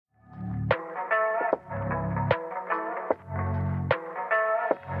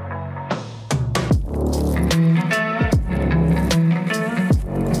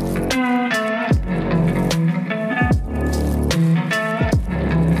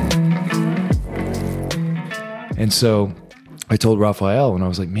And so I told Raphael, and I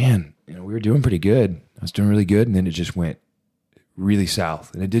was like, man, we were doing pretty good. I was doing really good. And then it just went really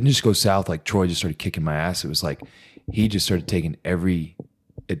south. And it didn't just go south like Troy just started kicking my ass. It was like he just started taking every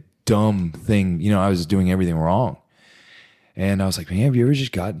dumb thing. I was doing everything wrong. And I was like, man, have you ever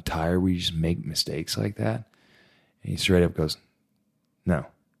just gotten tired where you just make mistakes like that? And he straight up goes, no.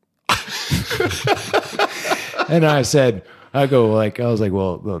 And I was like,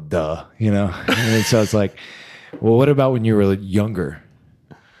 well, duh, And so it's like, well, what about when you were younger?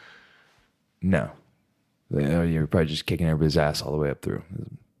 No. You were probably just kicking everybody's ass all the way up through.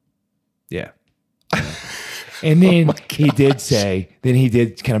 Yeah. And then he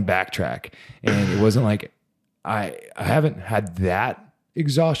did kind of backtrack. And it wasn't like, I haven't had that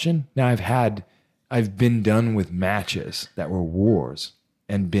exhaustion. Now I've been done with matches that were wars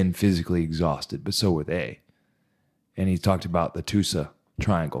and been physically exhausted, but so were they. And he talked about the Tusa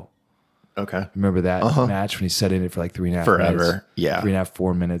triangle. Okay. Remember that match when he sat in it for like 3.5 minutes? Forever. Yeah. 3.5,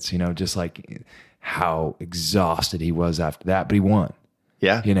 4 minutes, just like how exhausted he was after that, but he won.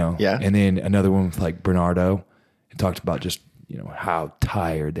 Yeah. Yeah. And then another one with like Bernardo, he talked about just, how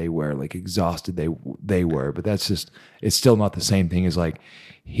tired they were, like exhausted they were. But it's still not the same thing as like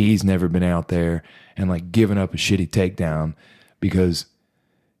he's never been out there and like given up a shitty takedown because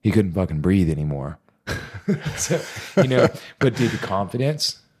he couldn't fucking breathe anymore. So, but dude, the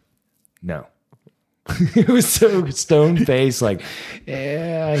confidence, no. It was so stone faced, like,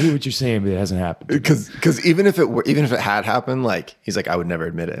 yeah, I hear what you're saying, but it hasn't happened. Because even if it had happened, like he's like, I would never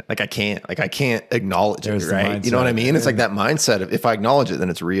admit it. Like I can't acknowledge it, right? You know what I mean? It's like that mindset of if I acknowledge it, then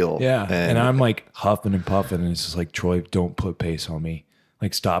it's real. Yeah. And I'm like huffing and puffing, and it's just like, Troy, don't put pace on me.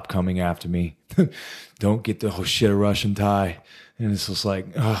 Like, stop coming after me. Don't get the whole shit of Russian tie. And it's just like,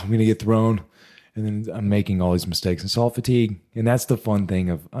 I'm gonna get thrown. And then I'm making all these mistakes. It's all fatigue. And that's the fun thing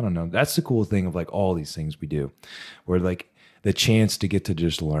of, I don't know, that's the cool thing of like all these things we do. Where like the chance to get to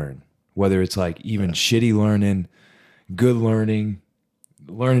just learn. Whether it's like even shitty learning, good learning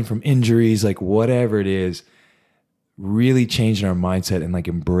from injuries, like whatever it is, really changing our mindset and like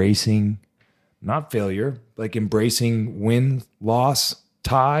embracing, not failure, like embracing win, loss,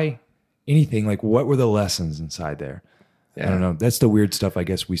 tie, anything. Like what were the lessons inside there? Yeah. I don't know. That's the weird stuff I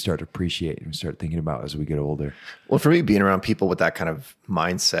guess we start to appreciate and we start thinking about as we get older. Well, for me, being around people with that kind of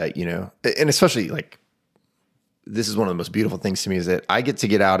mindset, and especially like, this is one of the most beautiful things to me is that I get to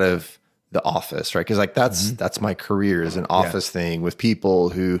get out of the office, right? Because like that's my career is an office thing with people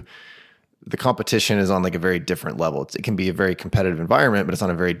who the competition is on like a very different level. It can be a very competitive environment, but it's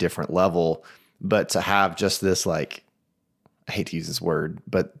on a very different level. But to have just this like, I hate to use this word,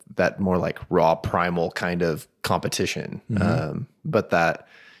 but that more like raw primal kind of competition. But that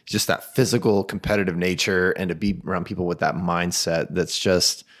just that physical competitive nature and to be around people with that mindset, that's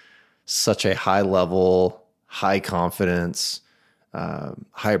just such a high level, high confidence,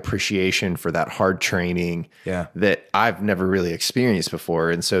 high appreciation for that hard training that I've never really experienced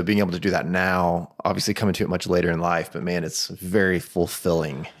before. And so being able to do that now, obviously coming to it much later in life, but man, it's very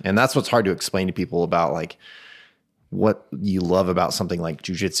fulfilling. And that's what's hard to explain to people about like, what you love about something like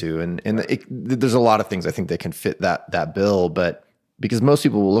jiu-jitsu. And there's a lot of things I think that can fit that bill, but because most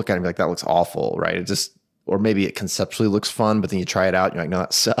people will look at it and be like, that looks awful, right? It just, or maybe it conceptually looks fun, but then you try it out and you're like, no,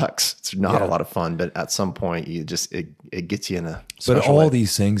 that sucks. It's not a lot of fun, but at some point you just, it gets you in a special But all way.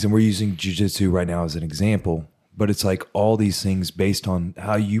 these things, and we're using jiu-jitsu right now as an example, but it's like all these things based on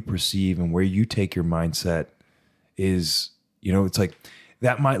how you perceive and where you take your mindset is, it's like,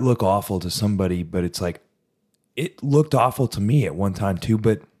 that might look awful to somebody, but it's like, it looked awful to me at one time too,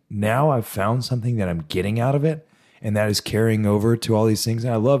 but now I've found something that I'm getting out of it, and that is carrying over to all these things.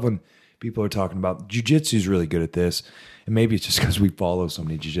 And I love when people are talking about jiu-jitsu is really good at this, and maybe it's just because we follow so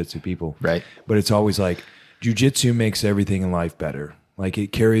many jiu-jitsu people, right? But it's always like jiu-jitsu makes everything in life better. Like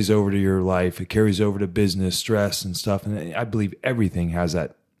it carries over to your life, it carries over to business, stress, and stuff. And I believe everything has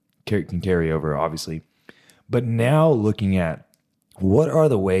that can carry over, obviously. But now looking at what are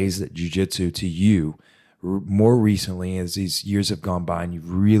the ways that jiu-jitsu to you more recently, as these years have gone by and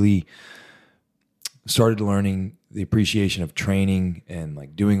you've really started learning the appreciation of training and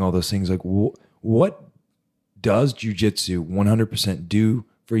like doing all those things, like what does jiu-jitsu 100% do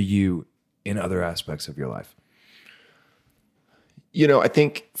for you in other aspects of your life? I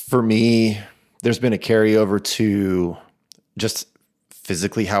think for me, there's been a carryover to just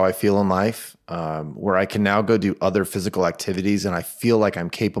physically how I feel in life, where I can now go do other physical activities and I feel like I'm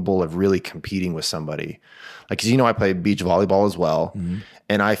capable of really competing with somebody. Like, 'cause I play beach volleyball as well.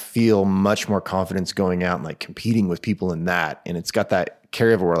 And I feel much more confidence going out and like competing with people in that. And it's got that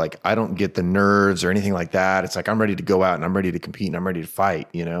carryover where like I don't get the nerves or anything like that. It's like I'm ready to go out and I'm ready to compete and I'm ready to fight,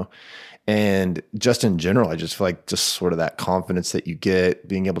 you know? And just in general, I just feel like just sort of that confidence that you get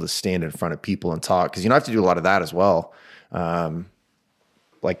being able to stand in front of people and talk. Cause you know, I have to do a lot of that as well.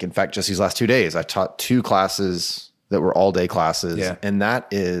 Like in fact, just these last 2 days, I taught 2 classes that were all day classes. Yeah. And that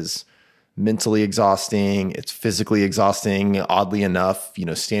is mentally exhausting. It's physically exhausting, oddly enough, you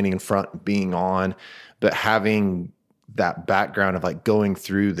know, standing in front, being on, but having that background of like going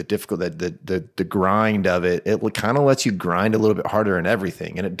through the difficult, the grind of it, it kind of lets you grind a little bit harder in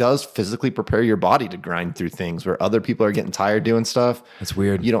everything. And it does physically prepare your body to grind through things where other people are getting tired doing stuff. It's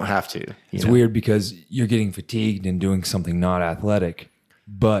weird. You don't have to. It's weird because you're getting fatigued and doing something not athletic,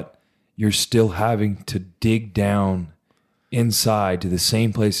 but you're still having to dig down inside to the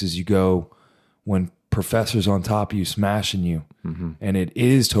same places you go when professor's on top of you smashing you. Mm-hmm. And it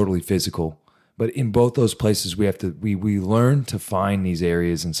is totally physical. But in both those places, we learn to find these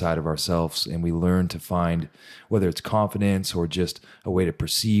areas inside of ourselves, and we learn to find whether it's confidence or just a way to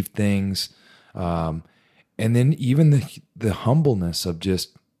perceive things. And then even the humbleness of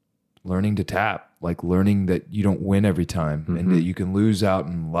just learning to tap, like learning that you don't win every time, mm-hmm. and that you can lose out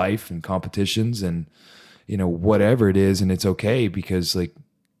in life and competitions and, you know, whatever it is. And it's okay because like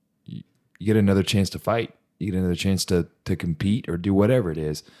you get another chance to fight. You get another chance to compete or do whatever it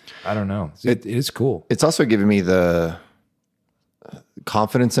is. I don't know. It is cool. It's also given me the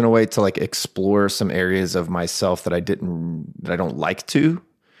confidence in a way to like explore some areas of myself that I don't like to.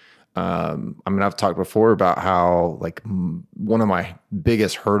 I mean, I've talked before about how like one of my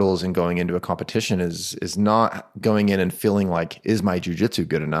biggest hurdles in going into a competition is not going in and feeling like, is my jujitsu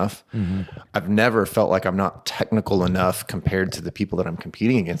good enough? Mm-hmm. I've never felt like I'm not technical enough compared to the people that I'm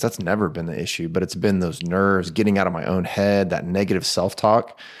competing against. That's never been the issue, but it's been those nerves, getting out of my own head, that negative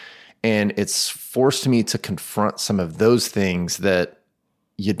self-talk. And it's forced me to confront some of those things that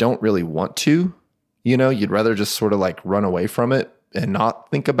you don't really want to, you know, you'd rather just sort of like run away from it and not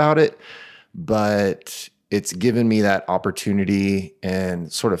think about it, but it's given me that opportunity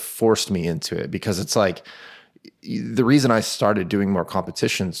and sort of forced me into it, because it's like the reason I started doing more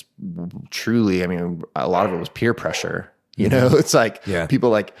competitions truly, I mean, a lot of it was peer pressure, you know, it's like people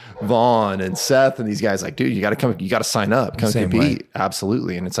like Vaughn and Seth and these guys like, dude, you got to come, you got to sign up, come compete.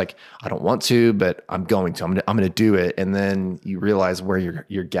 Absolutely. And it's like, I don't want to, but I'm going to, I'm going to do it. And then you realize where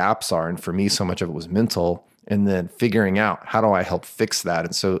your gaps are. And for me, so much of it was mental. And then figuring out how do I help fix that?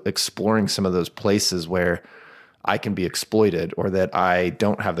 And so exploring some of those places where I can be exploited or that I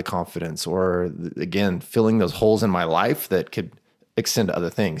don't have the confidence, or again, filling those holes in my life that could extend to other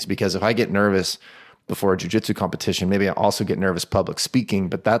things. Because if I get nervous before a jiu-jitsu competition, maybe I also get nervous public speaking,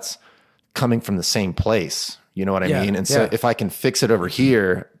 but that's coming from the same place. You know what I mean? And so if I can fix it over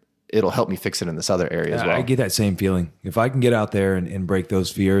here, it'll help me fix it in this other area as well. I get that same feeling. If I can get out there and break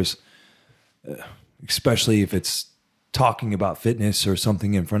those fears, especially if it's talking about fitness or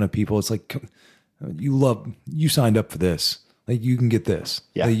something in front of people, it's like, you signed up for this. Like you can get this.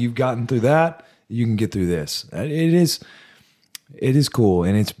 Yeah. Like, you've gotten through that. You can get through this. It is cool.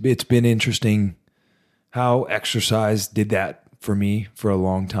 And it's been interesting how exercise did that for me for a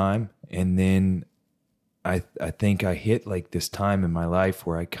long time. And then I think I hit like this time in my life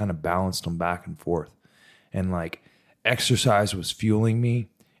where I kind of balanced them back and forth, and like exercise was fueling me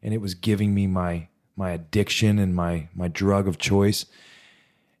and it was giving me my addiction and my drug of choice.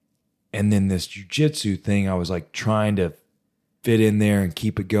 And then this jiu-jitsu thing, I was like trying to fit in there and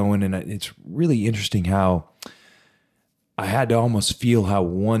keep it going. And it's really interesting how I had to almost feel how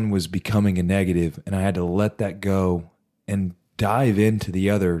one was becoming a negative, and I had to let that go and dive into the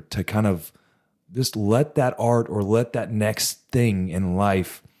other to kind of just let that art or let that next thing in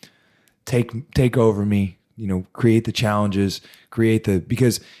life take over me, you know, create the challenges,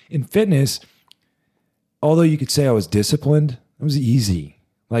 because in fitness, although you could say I was disciplined, it was easy.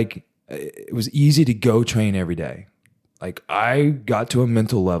 Like it was easy to go train every day. Like I got to a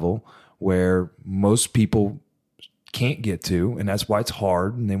mental level where most people can't get to, and that's why it's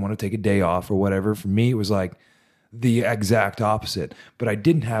hard and they want to take a day off or whatever. For me, it was like the exact opposite, but I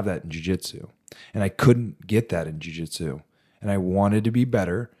didn't have that in jiu-jitsu, and I couldn't get that in jiu-jitsu, and I wanted to be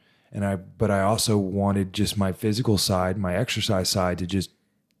better. But I also wanted just my physical side, my exercise side to just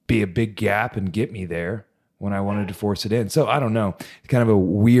be a big gap and get me there when I wanted to force it in. So I don't know, it's kind of a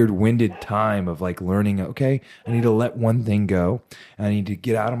weird winded time of like learning, okay, I need to let one thing go and I need to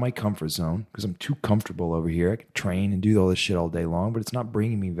get out of my comfort zone because I'm too comfortable over here. I can train and do all this shit all day long, but it's not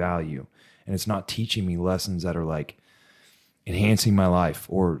bringing me value and it's not teaching me lessons that are like enhancing my life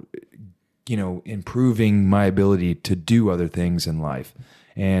or, you know, improving my ability to do other things in life.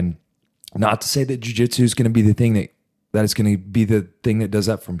 And not to say that jiu-jitsu is going to be the thing that that it's going to be the thing that does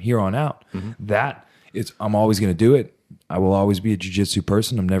that from here on out. I'm always going to do it. I will always be a jiu-jitsu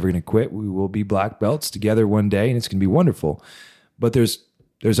person. I'm never going to quit. We will be black belts together one day, and it's going to be wonderful. But there's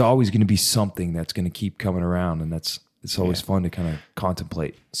always going to be something that's going to keep coming around, and it's always fun to kind of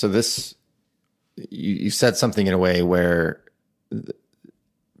contemplate. So this, you said something in a way where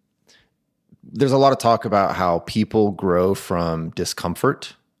there's a lot of talk about how people grow from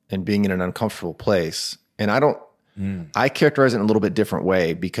discomfort and being in an uncomfortable place. And I characterize it in a little bit different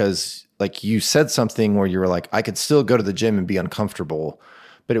way, because like you said something where you were like, I could still go to the gym and be uncomfortable,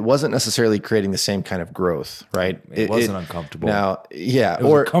 but it wasn't necessarily creating the same kind of growth, right? It wasn't uncomfortable. Now, yeah. It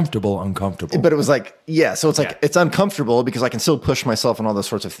was uncomfortable. But it was like, so it's like, it's uncomfortable because I can still push myself and all those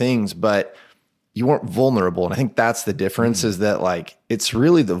sorts of things, but you weren't vulnerable. And I think that's the difference, is that like, it's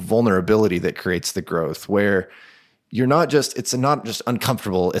really the vulnerability that creates the growth, where it's not just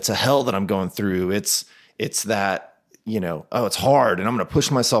uncomfortable. It's a hell that I'm going through. It's that, it's hard and I'm going to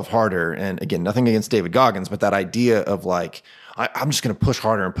push myself harder. And again, nothing against David Goggins, but that idea of like, I'm just going to push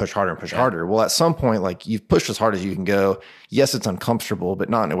harder and push harder and push harder. Well, at some point, like you've pushed as hard as you can go. Yes, it's uncomfortable, but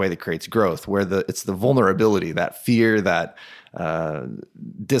not in a way that creates growth, where it's the vulnerability, that fear, that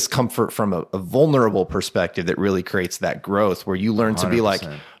discomfort from a vulnerable perspective that really creates that growth, where you learn 100%. To be like,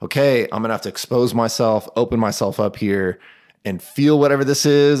 okay, I'm going to have to expose myself, open myself up here and feel whatever this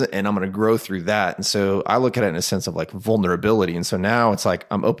is. And I'm going to grow through that. And so I look at it in a sense of like vulnerability. And so now it's like,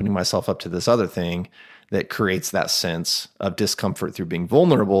 I'm opening myself up to this other thing that creates that sense of discomfort through being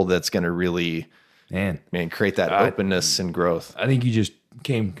vulnerable. That's going to really, create that openness and growth. I think you just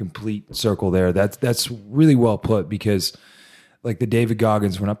came complete circle there. That's really well put, because like the David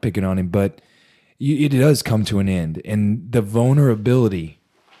Goggins, we're not picking on him, but it does come to an end. And the vulnerability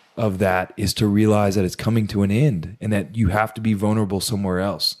of that is to realize that it's coming to an end and that you have to be vulnerable somewhere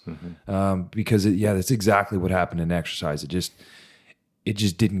else. Because that's exactly what happened in exercise. It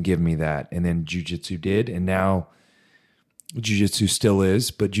just didn't give me that. And then jiu-jitsu did. And now jiu-jitsu still is,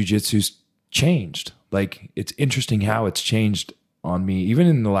 but jiu-jitsu's changed. Like, it's interesting how it's changed on me, even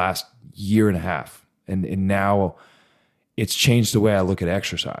in the last year and a half. And now it's changed the way I look at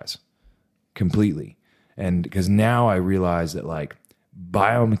exercise completely. And because now I realize that like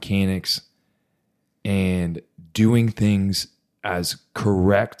biomechanics and doing things as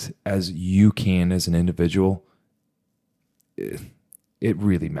correct as you can as an individual, it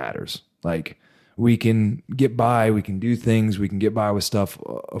really matters. Like, we can get by, we can do things, we can get by with stuff,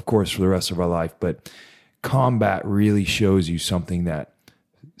 of course, for the rest of our life. But combat really shows you something, that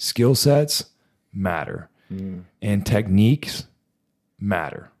skill sets matter and techniques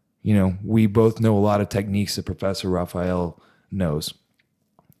matter. We both know a lot of techniques that Professor Raphael knows.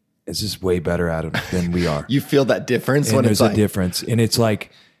 It's just way better at it than we are. You feel that difference and when there's a difference. And it's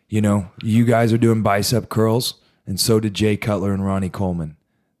like, you guys are doing bicep curls, and so did Jay Cutler and Ronnie Coleman.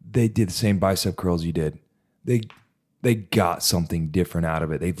 They did the same bicep curls you did. They got something different out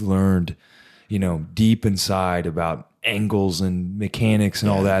of it. They've learned, deep inside about angles and mechanics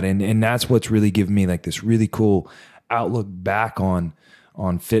and all that. And that's what's really given me like this really cool outlook back on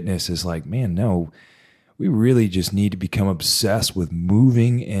fitness, is like, man, no, we really just need to become obsessed with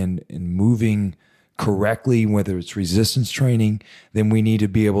moving and moving correctly, whether it's resistance training. Then we need to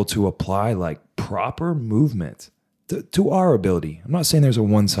be able to apply like proper movement to our ability. I'm not saying there's a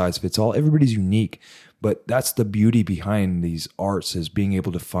one size fits all. Everybody's unique, but that's the beauty behind these arts, is being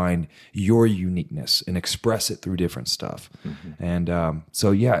able to find your uniqueness and express it through different stuff. And I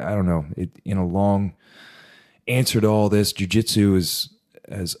don't know. In a long answer to all this, jiu-jitsu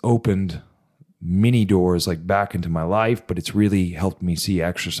has opened many doors like back into my life, but it's really helped me see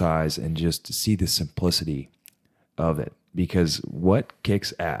exercise and just to see the simplicity of it, because what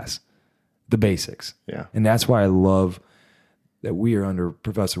kicks ass? The basics. Yeah. And that's why I love that we are under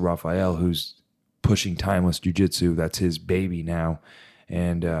Professor Raphael, who's pushing timeless jiu-jitsu. That's his baby now.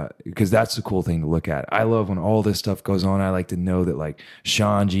 And because that's the cool thing to look at. I love when all this stuff goes on. I like to know that like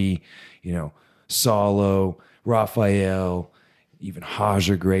Shanji, Saulo, Raphael, even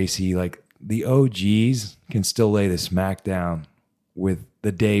Hajar Gracie, like the OGs can still lay the smack down with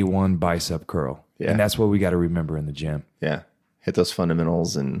the day one bicep curl. Yeah. And that's what we got to remember in the gym. Yeah. Hit those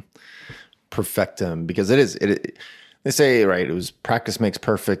fundamentals and perfect them, because they say, right, it was practice makes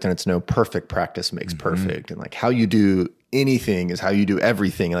perfect, and it's no perfect practice makes perfect. And like how you do anything is how you do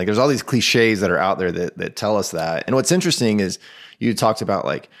everything. Like there's all these cliches that are out there that tell us that. And what's interesting is you talked about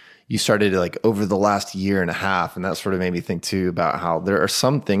like you started like over the last year and a half, and that sort of made me think too about how there are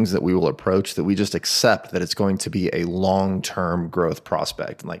some things that we will approach that we just accept that it's going to be a long-term growth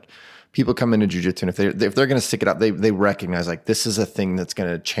prospect. And like people come into jiu-jitsu, and if they're going to stick it out, they recognize like this is a thing that's going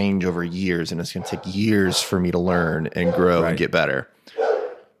to change over years, and it's going to take years for me to learn and grow and get better.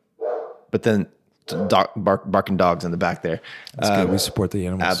 But then barking dogs in the back there. That's good. We support the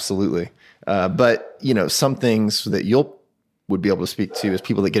animals. Absolutely. But you know, some things that would be able to speak to is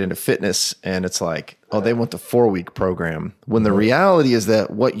people that get into fitness, and it's like, oh, they want the 4-week program. When the reality is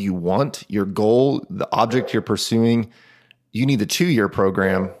that what you want, your goal, the object you're pursuing, you need the 2-year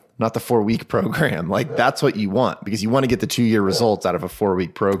program, not the 4-week program. Like that's what you want, because you want to get the 2-year results out of a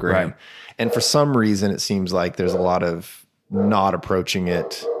 4-week program. Right. And for some reason, it seems like there's a lot of not approaching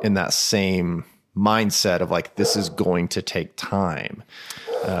it in that same mindset of like, this is going to take time.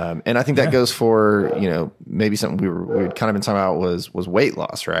 And I think that goes for, you know, maybe something we'd kind of been talking about was weight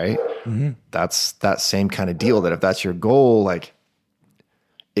loss, right? Mm-hmm. That's that same kind of deal, that if that's your goal, like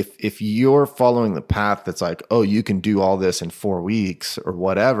if you're following the path that's like, oh, you can do all this in 4 weeks or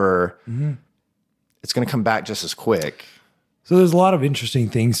whatever, it's going to come back just as quick. So there's a lot of interesting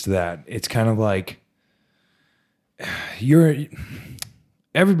things to that. It's kind of like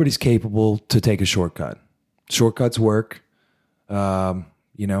everybody's capable to take a shortcut. Shortcuts work.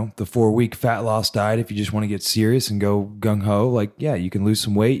 You know, the 4-week fat loss diet, if you just want to get serious and go gung ho, like, yeah, you can lose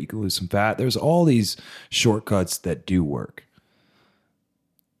some weight, you can lose some fat. There's all these shortcuts that do work.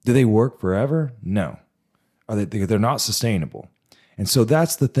 Do they work forever? No. They're not sustainable. And so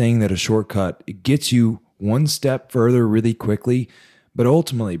that's the thing, that a shortcut, it gets you one step further really quickly, but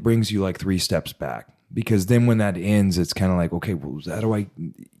ultimately brings you like 3 steps back. Because then when that ends, it's kind of like, okay, well,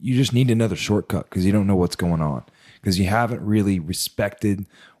 you just need another shortcut because you don't know what's going on. Because you haven't really respected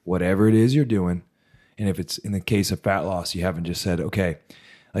whatever it is you're doing. And if it's in the case of fat loss, you haven't just said, okay,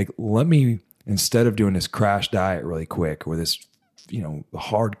 like, let me, instead of doing this crash diet really quick or this, you know,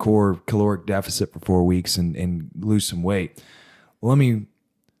 hardcore caloric deficit for 4 weeks and lose some weight, let me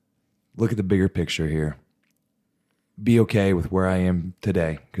look at the bigger picture here. Be okay with where I am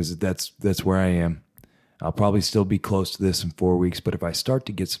today, because that's where I am. I'll probably still be close to this in 4 weeks, but if I start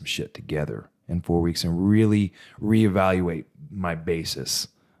to get some shit together in 4 weeks and really reevaluate my basis,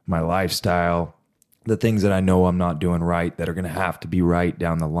 my lifestyle, the things that I know I'm not doing right that are going to have to be right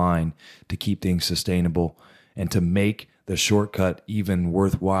down the line to keep things sustainable and to make the shortcut even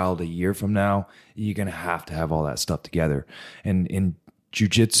worthwhile a year from now, you're going to have all that stuff together. And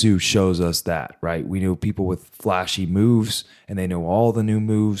jiu-jitsu shows us that, right? We know people with flashy moves and they know all the new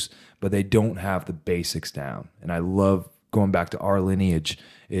moves, but they don't have the basics down. And I love going back to our lineage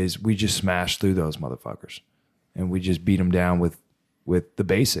is we just smash through those motherfuckers and we just beat them down with the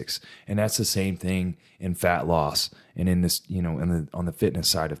basics. And that's the same thing in fat loss and in this, you know, on the fitness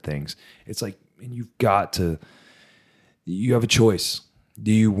side of things. It's like, and you have a choice.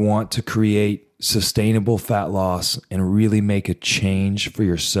 Do you want to create sustainable fat loss and really make a change for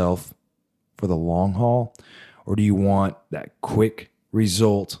yourself for the long haul? Or do you want that quick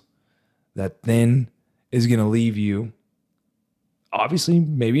result that then is going to leave you obviously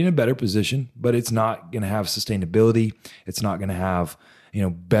maybe in a better position, but it's not going to have sustainability. It's not going to have, you know,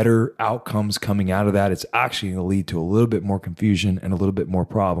 better outcomes coming out of that. It's actually going to lead to a little bit more confusion and a little bit more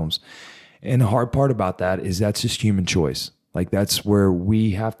problems. And the hard part about that is that's just human choice. Like that's where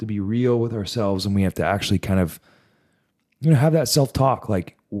we have to be real with ourselves and we have to actually kind of, you know, have that self-talk.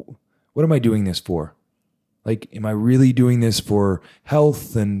 Like, what am I doing this for? Like, am I really doing this for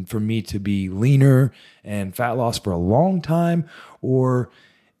health and for me to be leaner and fat loss for a long time? Or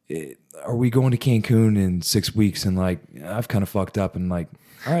are we going to Cancun in 6 weeks and like, I've kind of fucked up and like,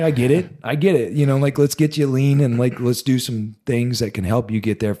 all right, I get it. You know, like, let's get you lean and like, let's do some things that can help you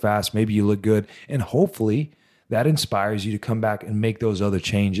get there fast. Maybe you look good. And hopefully that inspires you to come back and make those other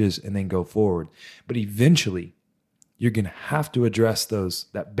changes and then go forward. But eventually you're going to have to address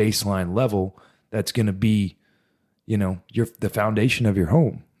that baseline level. That's going to be, you know, the foundation of your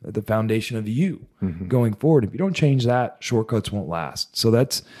home, the foundation of you going forward. If you don't change that, shortcuts won't last. So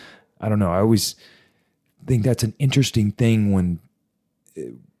that's, I don't know. I always think that's an interesting thing when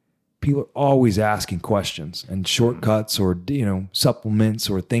people are always asking questions and shortcuts or, you know, supplements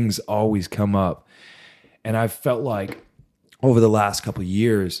or things always come up. And I felt like over the last couple of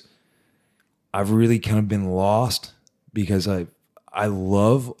years, I've really kind of been lost because I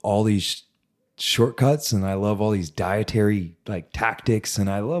love all these shortcuts and I love all these dietary like tactics and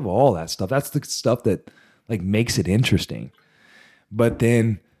I love all that stuff. That's the stuff that like makes it interesting. But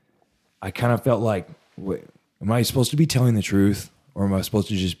then I kind of felt like, wait, am I supposed to be telling the truth or am I supposed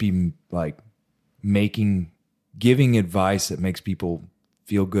to just be like giving advice that makes people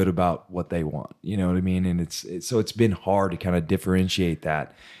feel good about what they want. You know what I mean? And so it's been hard to kind of differentiate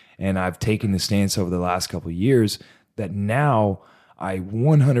that. And I've taken the stance over the last couple of years that now I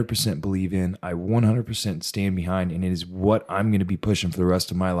 100% believe in, I 100% stand behind, and it is what I'm going to be pushing for the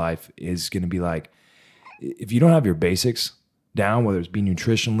rest of my life is going to be like, if you don't have your basics down, whether it's be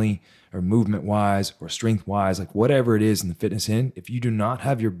nutritionally or movement wise or strength wise, like whatever it is in the fitness end, if you do not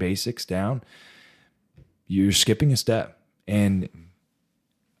have your basics down, you're skipping a step. And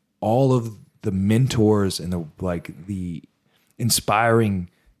all of the mentors and the inspiring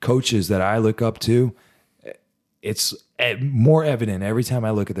coaches that I look up to, it's more evident every time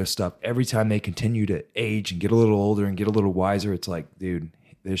I look at their stuff, every time they continue to age and get a little older and get a little wiser. It's like, dude,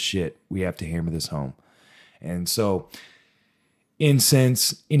 this shit, we have to hammer this home. And so in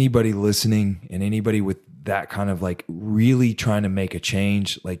sense, anybody listening and anybody with that kind of like really trying to make a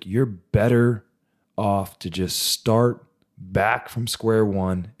change, like you're better off to just start back from square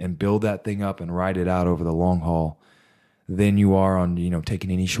one and build that thing up and ride it out over the long haul than you are on,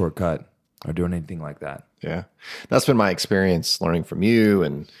 taking any shortcut or doing anything like that. Yeah. That's been my experience learning from you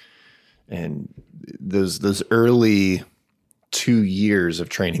and those early 2 years of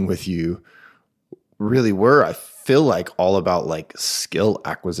training with you really were, I feel like, all about like skill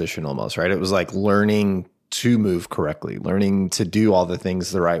acquisition almost, right? It was like learning to move correctly, learning to do all the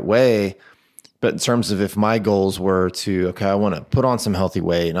things the right way. But in terms of if my goals were to, okay, I want to put on some healthy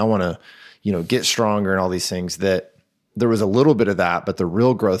weight and I want to, get stronger and all these things, that there was a little bit of that, but the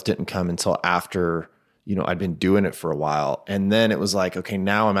real growth didn't come until after, I'd been doing it for a while. And then it was like, okay,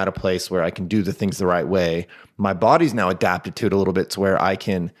 now I'm at a place where I can do the things the right way. My body's now adapted to it a little bit to where I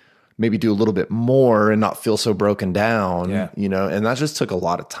can maybe do a little bit more and not feel so broken down, and that just took a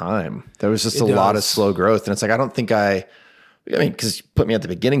lot of time. There was just a lot of slow growth. And it's like, I don't think because you put me at the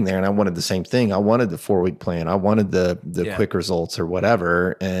beginning there and I wanted the same thing. I wanted the 4-week plan. I wanted the quick results or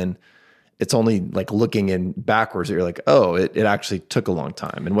whatever. And it's only like looking in backwards that you're like, oh, it actually took a long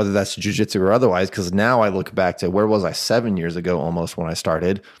time. And whether that's jiu-jitsu or otherwise, because now I look back to where was I 7 years ago almost when I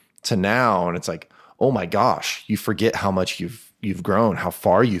started to now. And it's like, oh my gosh, you forget how much you've grown, how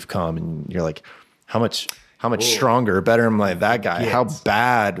far you've come. And you're like, how much stronger, better am I that guy? How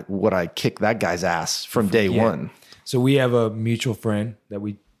bad would I kick that guy's ass from day one? So we have a mutual friend that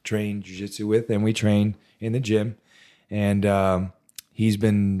we train jiu-jitsu with, and we train in the gym. And he's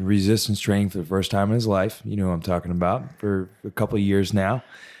been resistance training for the first time in his life. You know who I'm talking about, for a couple of years now.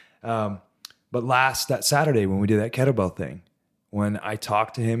 But that Saturday when we did that kettlebell thing, when I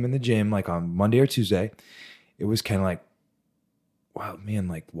talked to him in the gym, like on Monday or Tuesday, it was kind of like, wow, man,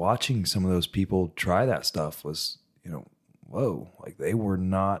 like watching some of those people try that stuff was, whoa, like they were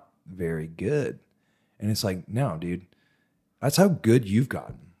not very good. And it's like, no, dude, that's how good you've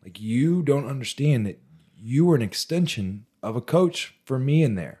gotten. Like, you don't understand that you were an extension of a coach for me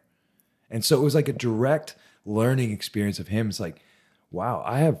in there. And so it was like a direct learning experience of him. It's like, wow,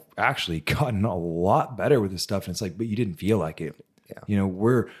 I have actually gotten a lot better with this stuff. And it's like, but you didn't feel like it. Yeah.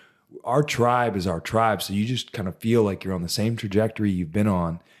 Our tribe is our tribe. So you just kind of feel like you're on the same trajectory you've been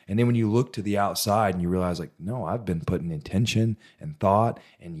on. And then when you look to the outside and you realize like, no, I've been putting intention and thought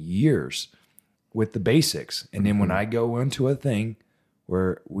and years with the basics. And then when I go into a thing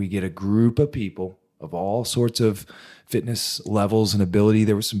where we get a group of people of all sorts of fitness levels and ability,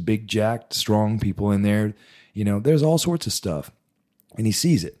 there were some big, jacked, strong people in there, there's all sorts of stuff. And he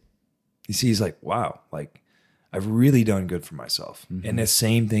sees it. He sees like, wow, like I've really done good for myself. Mm-hmm. And the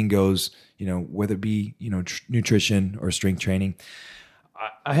same thing goes, whether it be, nutrition or strength training.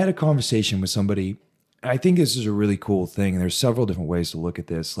 I had a conversation with somebody. I think this is a really cool thing. And there's several different ways to look at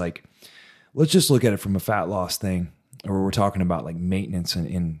this. Like, let's just look at it from a fat loss thing, or we're talking about like maintenance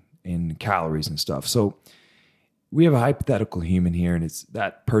in calories and stuff. So we have a hypothetical human here, and it's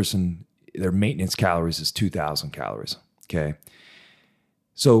that person, their maintenance calories is 2,000 calories. Okay.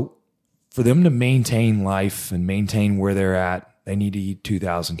 So for them to maintain life and maintain where they're at, they need to eat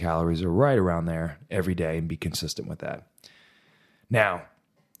 2,000 calories or right around there every day and be consistent with that. Now,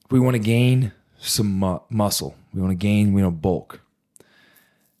 if we want to gain some muscle, we want to bulk.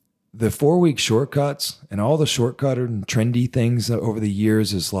 The 4-week shortcuts and all the shortcut and trendy things over the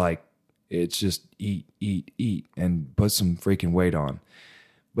years is like, it's just eat, and put some freaking weight on.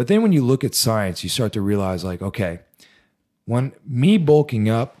 But then when you look at science, you start to realize like, okay, when me bulking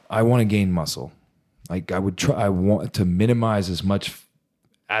up, I want to gain muscle. Like I want to minimize as much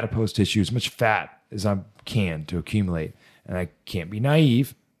adipose tissue, as much fat as I can to accumulate. And I can't be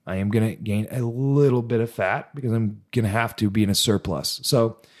naive. I am going to gain a little bit of fat because I'm going to have to be in a surplus.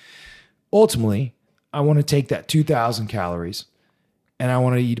 So ultimately, I want to take that 2,000 calories and I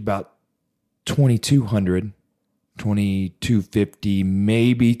want to eat about 2,200 2,250,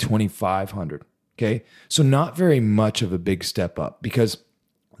 maybe 2,500. Okay. So not very much of a big step up because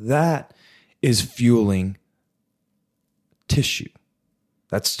that is fueling tissue.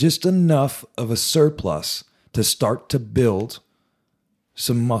 That's just enough of a surplus to start to build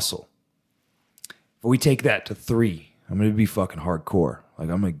some muscle. If we take that to 3, I'm going to be fucking hardcore. Like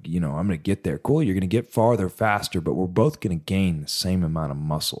I'm going to get there. Cool. You're going to get farther faster, but we're both going to gain the same amount of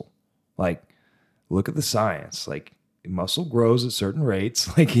muscle. Like look at the science. Like muscle grows at certain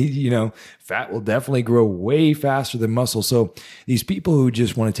rates. Like, fat will definitely grow way faster than muscle. So these people who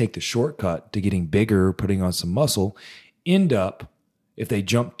just want to take the shortcut to getting bigger, putting on some muscle, end up, if they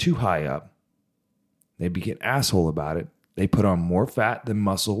jump too high up, they get an asshole about it. They put on more fat than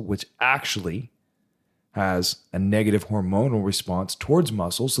muscle, which actually has a negative hormonal response towards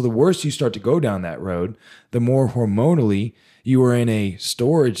muscle. So the worse you start to go down that road, the more hormonally you are in a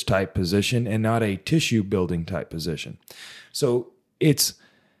storage type position and not a tissue building type position. So it's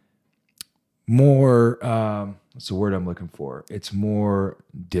more, what's the word I'm looking for? It's more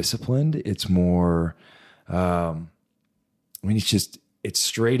disciplined. It's more, it's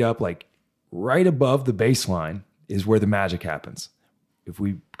straight up like right above the baseline is where the magic happens. If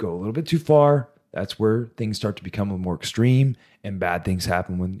we go a little bit too far, that's where things start to become a little more extreme, and bad things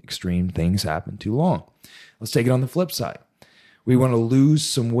happen when extreme things happen too long. Let's take it on the flip side. We want to lose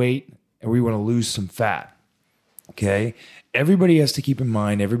some weight and we want to lose some fat. Okay. Everybody has to keep in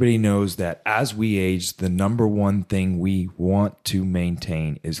mind, everybody knows that as we age, the number one thing we want to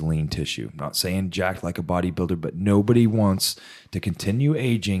maintain is lean tissue. I'm not saying jacked like a bodybuilder, but nobody wants to continue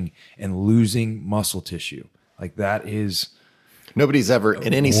aging and losing muscle tissue. Like that is nobody's ever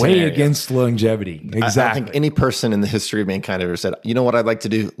in any way scenario against longevity. Exactly. I don't think any person in the history of mankind ever said, you know what I'd like to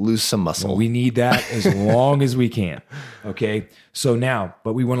do? Lose some muscle. Well, we need that as long as we can. Okay. So now,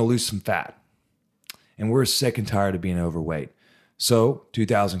 but we want to lose some fat. And we're sick and tired of being overweight. So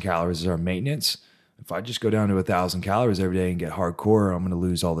 2,000 calories is our maintenance. If I just go down to 1,000 calories every day and get hardcore, I'm going to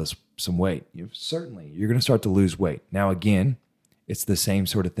lose some weight. You're going to start to lose weight. Now, again, it's the same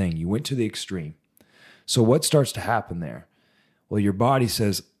sort of thing. You went to the extreme. So what starts to happen there? Well, your body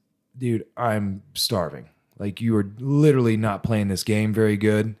says, dude, I'm starving. Like you are literally not playing this game very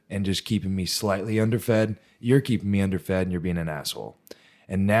good and just keeping me slightly underfed. You're keeping me underfed and you're being an asshole.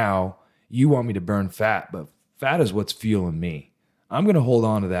 And now you want me to burn fat, but fat is what's fueling me. I'm going to hold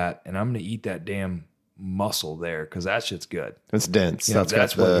on to that and I'm going to eat that damn muscle there because that shit's good. It's dense.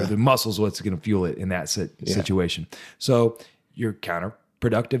 That's what the muscle's what's going to fuel it in that situation. So you're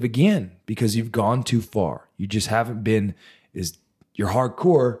counterproductive again because you've gone too far. You just haven't been you're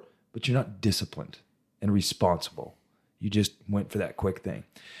hardcore, but you're not disciplined and responsible. You just went for that quick thing.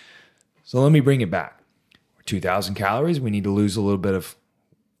 So let me bring it back. We're 2,000 calories. We need to lose a little bit of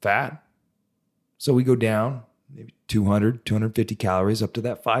fat. So we go down maybe 200, 250 calories up to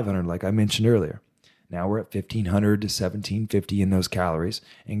that 500, like I mentioned earlier. Now we're at 1,500 to 1,750 in those calories.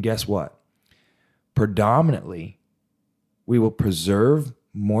 And guess what? Predominantly, we will preserve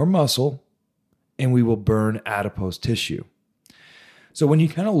more muscle and we will burn adipose tissue. So when you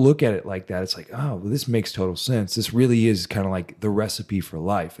kind of look at it like that, it's like, oh, well, this makes total sense. This really is kind of like the recipe for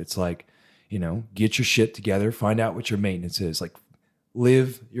life. It's like, get your shit together, find out what your maintenance is. Like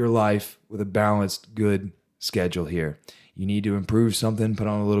live your life with a balanced, good schedule here. You need to improve something, put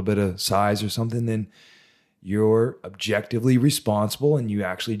on a little bit of size or something, then you're objectively responsible and you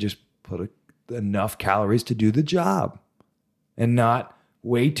actually just put enough calories to do the job and not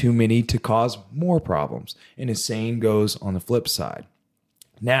way too many to cause more problems. And the same goes on the flip side.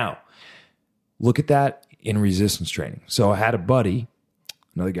 Now, look at that in resistance training. So I had a buddy,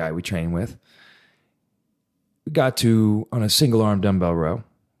 another guy we train with, we got to, on a single arm dumbbell row,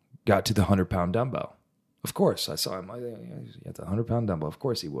 got to the 100-pound dumbbell. Of course, I saw him. He had the 100-pound dumbbell. Of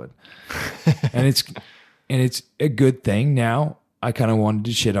course he would. and it's a good thing. Now, I kind of wanted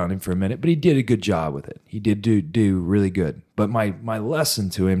to shit on him for a minute, but he did a good job with it. He did do really good. But my lesson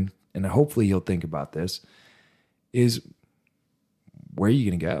to him, and hopefully he'll think about this, is where are you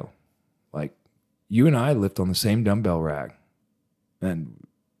going to go? Like, you and I lift on the same dumbbell rack. And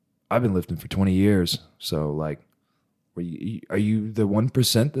I've been lifting for 20 years. So, like, are you the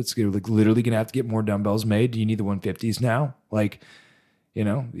 1% that's literally going to have to get more dumbbells made? Do you need the 150s now? Like,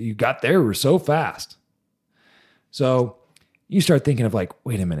 you got there so fast. So you start thinking of like,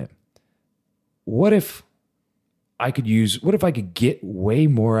 wait a minute. What if I could get way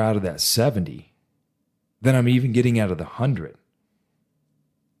more out of that 70 than I'm even getting out of the 100?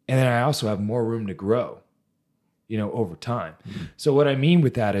 And then I also have more room to grow, over time. Mm-hmm. So what I mean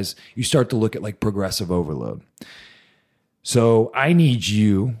with that is you start to look at like progressive overload. So I need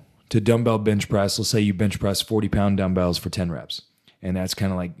you to dumbbell bench press, let's say you bench press 40-pound dumbbells for 10 reps. And that's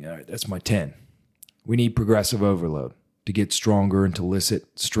kind of like, all right, that's my 10. We need progressive overload to get stronger and to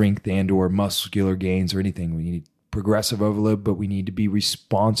elicit strength and or muscular gains or anything. We need progressive overload, but we need to be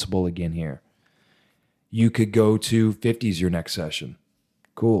responsible again here. You could go to 50s your next session.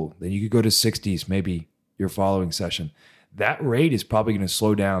 Cool. Then you could go to 60s maybe your following session. That rate is probably going to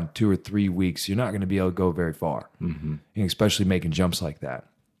slow down 2 or 3 weeks. You're not going to be able to go very far, and especially making jumps like that.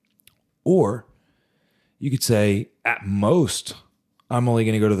 Or you could say, at most, I'm only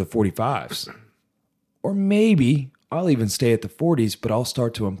going to go to the 45s. Or maybe I'll even stay at the 40s, but I'll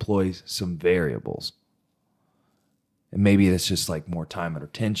start to employ some variables. And maybe it's just like more time under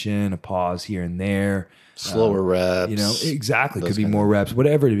tension, a pause here and there. Slower reps. You know, exactly. Could be more reps,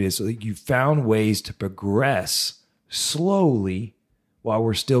 whatever it is. So you found ways to progress slowly while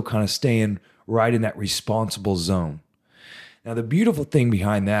we're still kind of staying right in that responsible zone. Now, the beautiful thing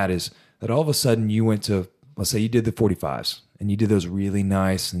behind that is that all of a sudden you went to, let's say you did the 45s and you did those really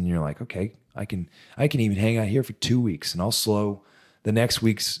nice, and you're like, okay, I can even hang out here for 2 weeks, and I'll slow the next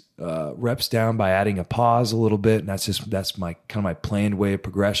week's reps down by adding a pause a little bit. And that's my kind of my planned way of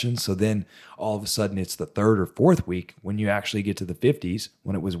progression. So then all of a sudden it's the third or fourth week when you actually get to the 50s,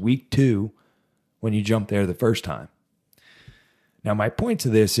 when it was week 2, when you jumped there the first time. Now, my point to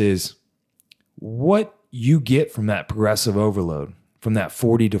this is what you get from that progressive overload, from that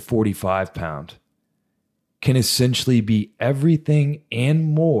 40 to 45 pound, can essentially be everything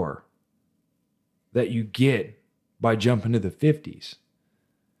and more that you get by jumping to the 50s.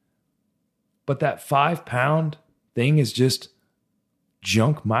 But that 5-pound thing is just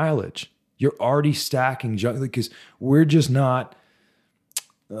junk mileage. You're already stacking junk because we're just not,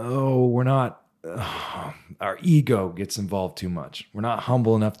 our ego gets involved too much. We're not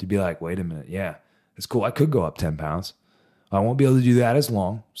humble enough to be like, wait a minute, yeah, it's cool. I could go up 10 pounds. I won't be able to do that as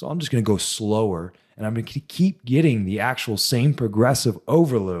long. So I'm just going to go slower, and I'm going to keep getting the actual same progressive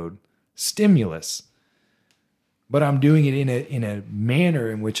overload stimulus, but I'm doing it in a manner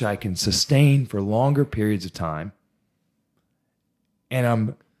in which I can sustain for longer periods of time, and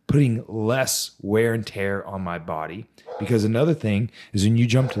I'm putting less wear and tear on my body. Because another thing is when you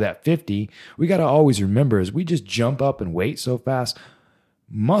jump to that 50, we got to always remember is we just jump up and weight so fast.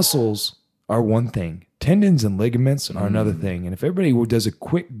 Muscles are one thing. Tendons and ligaments are another thing. And if everybody does a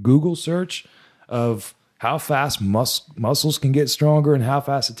quick Google search of how fast muscles can get stronger and how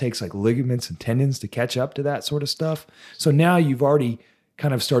fast it takes like ligaments and tendons to catch up to that sort of stuff. So now you've already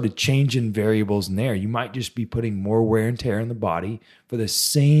kind of started changing variables in there. You might just be putting more wear and tear in the body for the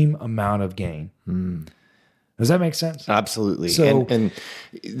same amount of gain. Does that make sense? Absolutely. So,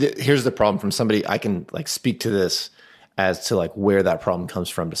 here's the problem from somebody, I can like speak to this as to like where that problem comes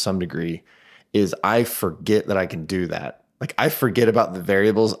from to some degree, is I forget that I can do that. Like I forget about the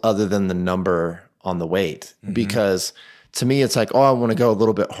variables other than the number on the weight, because to me, it's like, oh, I want to go a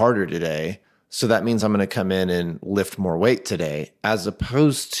little bit harder today. So that means I'm going to come in and lift more weight today, as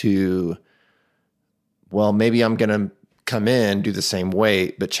opposed to, well, maybe I'm going to come in, do the same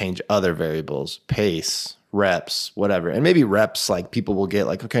weight, but change other variables, pace, reps, whatever. And maybe reps, like people will get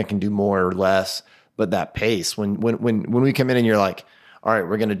like, okay, I can do more or less, but that pace, when we come in and you're like, all right,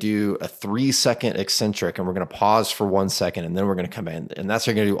 we're going to do a 3-second eccentric and we're going to pause for 1 second and then we're going to come in and that's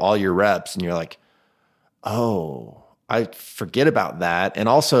how you're going to do all your reps. And you're like, oh, I forget about that. And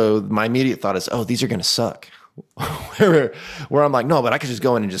also my immediate thought is, oh, these are going to suck. where I'm like, no, but I could just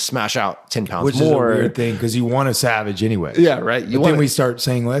go in and just smash out 10 pounds which more. is a weird thing because you want a savage anyway. Yeah, right. But then we start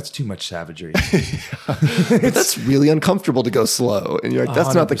saying, well, that's too much savagery. But that's really uncomfortable to go slow. And you're like,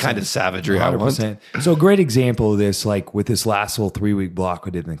 that's not the kind of savagery I want. 100%. So a great example of this, like with this last little 3-week block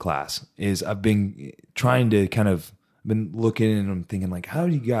we did in the class, is I've been trying to kind of been looking and I'm thinking like, how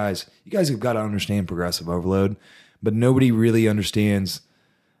do you guys have got to understand progressive overload, but nobody really understands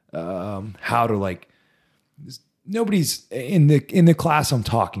how to like, nobody's in the class I'm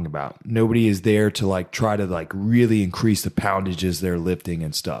talking about. Nobody is there to like try to like really increase the poundages they're lifting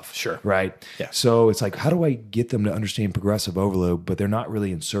and stuff. Sure. Right. Yeah. So it's like, how do I get them to understand progressive overload, but they're not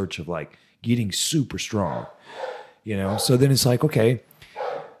really in search of like getting super strong, you know? So then it's like, okay,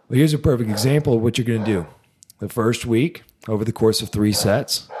 well, here's a perfect example of what you're going to do. The first week, over the course of 3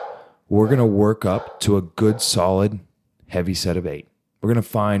 sets, we're going to work up to a good, solid, heavy set of 8. We're going to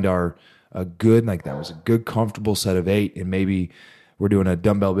find a good, like that was a good, comfortable set of 8. And maybe we're doing a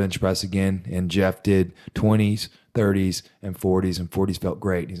dumbbell bench press again. And Jeff did 20s, 30s, and 40s. And 40s felt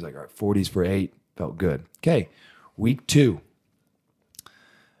great. And he's like, all right, 40s for 8 felt good. Okay, week 2.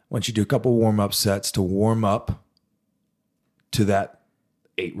 Once you do a couple warm-up sets to warm up to that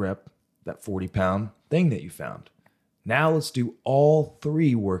 8 rep, that 40-pound thing that you found. Now let's do all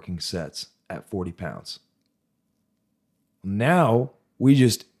 3 working sets at 40 pounds. Now we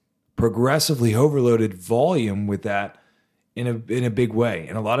just progressively overloaded volume with that in a big way.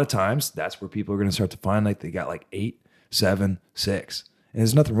 And a lot of times that's where people are going to start to find like they got like 8, 7, 6. And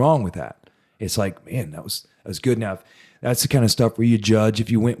there's nothing wrong with that. It's like, man, that was good. Now, that's the kind of stuff where you judge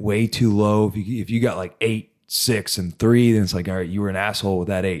if you went way too low. If you got like 8, 6, and 3, then it's like, all right, you were an asshole with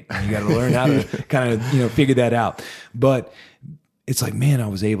that 8. And you got to learn how to kind of, figure that out. But it's like, man, I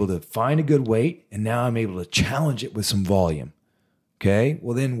was able to find a good weight, and now I'm able to challenge it with some volume. Okay.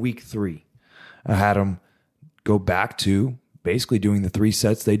 Well, then week 3, I had them go back to basically doing the 3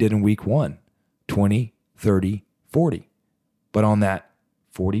 sets they did in week 1, 20, 30, 40. But on that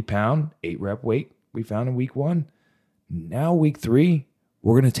 40-pound, 8-rep weight we found in week 1, now week 3,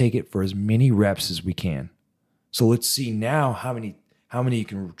 we're going to take it for as many reps as we can. So let's see now how many you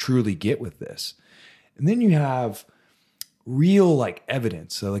can truly get with this. And then you have real like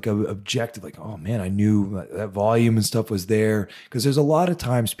evidence, so like objective, like, oh man, I knew that volume and stuff was there. Because there's a lot of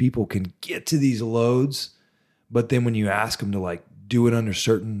times people can get to these loads, but then when you ask them to like do it under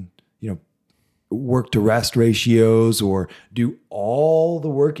certain, work to rest ratios or do all the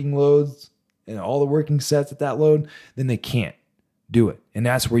working loads and all the working sets at that load, then they can't do it. And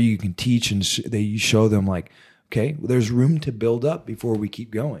that's where you can teach and you show them like, okay, well, there's room to build up before we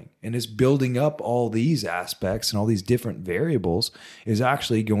keep going. And it's building up all these aspects and all these different variables is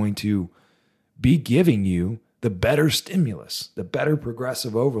actually going to be giving you the better stimulus, the better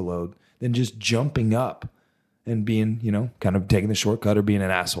progressive overload than just jumping up and being, kind of taking the shortcut or being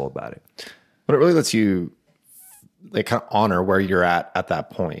an asshole about it. But it really lets you like kind of honor where you're at that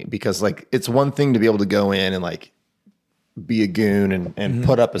point, because like it's one thing to be able to go in and like be a goon and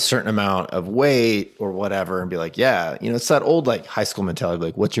put up a certain amount of weight or whatever and be like, yeah, it's that old like high school mentality,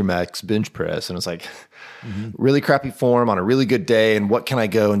 like what's your max bench press? And it's like really crappy form on a really good day. And what can I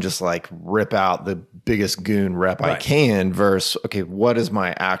go and just like rip out the biggest goon rep I can versus, okay, what is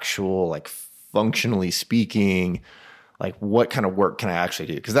my actual, like functionally speaking, like what kind of work can I actually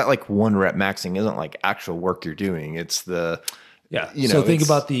do? Because that like 1 rep maxing isn't like actual work you're doing. It's the, so think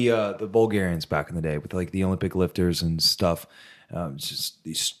about the Bulgarians back in the day with like the Olympic lifters and stuff. It's just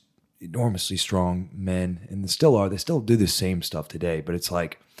these enormously strong men, and they still do the same stuff today. But it's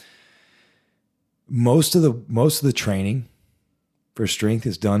like most of the training for strength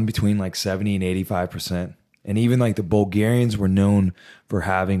is done between like 70 and 85%. And even like the Bulgarians were known for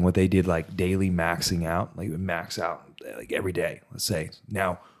having what they did like daily maxing out, like max out like every day, let's say.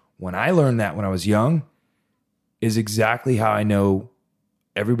 Now, when I learned that when I was young, is exactly how I know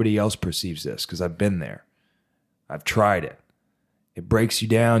everybody else perceives this, because I've been there. I've tried it. It breaks you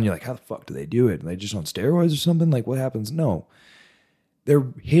down. You're like, how the fuck do they do it? Are they just on steroids or something? Like, what happens? No. They're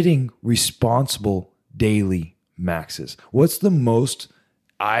hitting responsible daily maxes. What's the most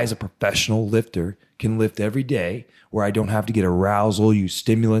I, as a professional lifter, can lift every day where I don't have to get arousal, use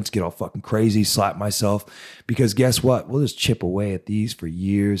stimulants, get all fucking crazy, slap myself? Because guess what? We'll just chip away at these for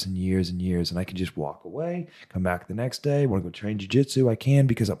years and years and years, and I can just walk away, come back the next day, want to go train jiu-jitsu, I can,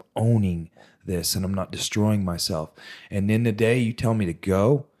 because I'm owning this and I'm not destroying myself. And then the day you tell me to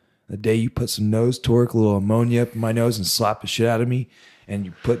go, the day you put some nose torque, a little ammonia up in my nose and slap the shit out of me, and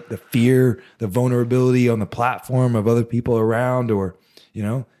you put the fear, the vulnerability on the platform of other people around, or,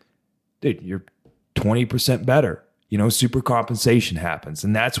 dude, you're 20% better. Super compensation happens.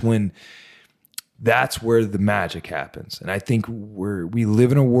 And that's where the magic happens. And I think we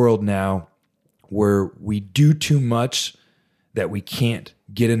live in a world now where we do too much that we can't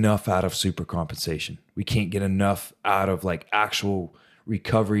get enough out of super compensation. We can't get enough out of like actual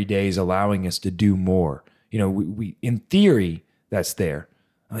recovery days allowing us to do more. We in theory, that's there.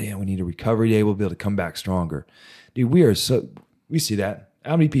 Oh yeah, we need a recovery day. We'll be able to come back stronger. Dude, we see that.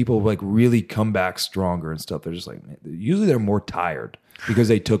 How many people like really come back stronger and stuff? They're just like, usually they're more tired because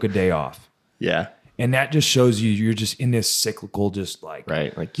they took a day off. Yeah. And that just shows you're just in this cyclical, just like,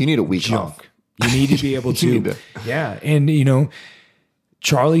 right. Like you need a week off. You need to be able to, yeah. And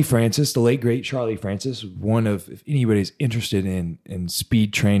Charlie Francis, the late great Charlie Francis, one of, if anybody's interested in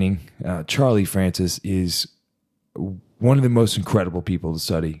speed training, Charlie Francis is one of the most incredible people to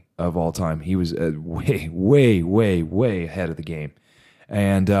study of all time. He was way, way, way, way ahead of the game.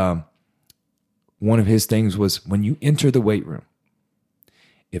 And one of his things was, when you enter the weight room,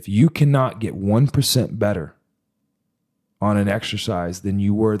 if you cannot get 1% better on an exercise than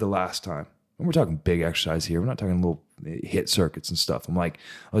you were the last time, and we're talking big exercise here, we're not talking little hit circuits and stuff. I'm like,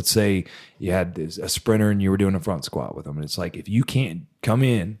 let's say you had a sprinter and you were doing a front squat with them. And it's like, if you can't come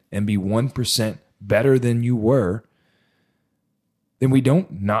in and be 1% better than you were, then we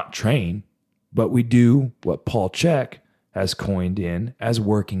don't not train. but we do what Paul Chek has coined in as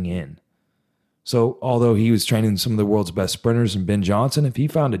working in. So although he was training some of the world's best sprinters and Ben Johnson, if he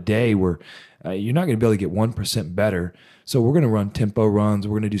found a day where you're not going to be able to get 1% better, so we're going to run tempo runs,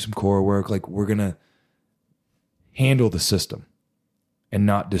 we're going to do some core work, like we're going to handle the system and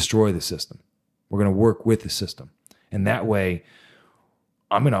not destroy the system. We're going to work with the system. And that way,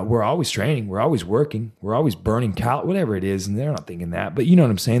 we're always training, we're always working, we're always burning calories, whatever it is, and they're not thinking that, but you know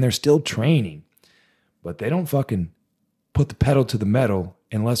what I'm saying? They're still training, but they don't fucking put the pedal to the metal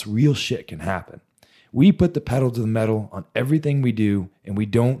unless real shit can happen. We put the pedal to the metal on everything we do, and we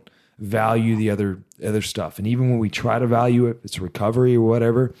don't value the other stuff. And even when we try to value it, if it's recovery or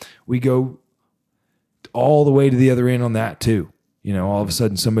whatever, we go all the way to the other end on that too. You know, all of a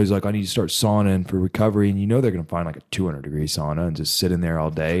sudden somebody's like, I need to start saunaing for recovery. And you know, they're going to find like a 200-degree sauna and just sit in there all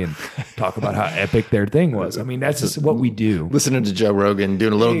day and talk about how epic their thing was. I mean, that's just what we do. Listening to Joe Rogan,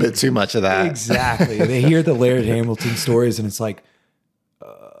 doing a little bit too much of that. Exactly. They hear the Laird Hamilton stories and it's like,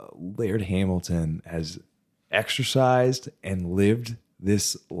 Laird Hamilton has exercised and lived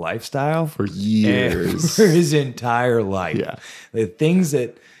this lifestyle for years, for his entire life. Yeah. The things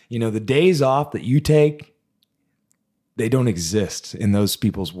that, you know, the days off that you take, they don't exist in those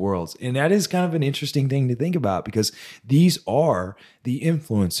people's worlds. And that is kind of an interesting thing to think about, because these are the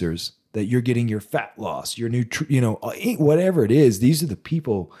influencers that you're getting your fat loss, your whatever it is. These are the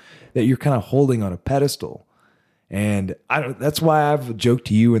people that you're kind of holding on a pedestal. And that's why I've joked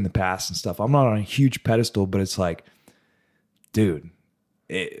to you in the past and stuff. I'm not on a huge pedestal, but it's like, dude,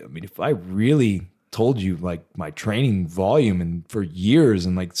 if I really told you like my training volume and for years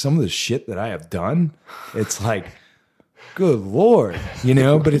and like some of the shit that I have done, it's like, good Lord, you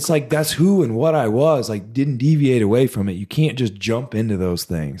know, but it's like, that's who and what I was, like didn't deviate away from it. You can't just jump into those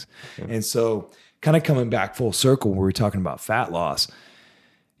things. Yeah. And so kind of coming back full circle where we're talking about fat loss,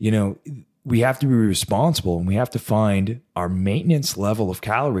 you know, we have to be responsible and we have to find our maintenance level of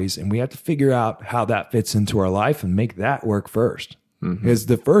calories, and we have to figure out how that fits into our life and make that work first. Mm-hmm. Because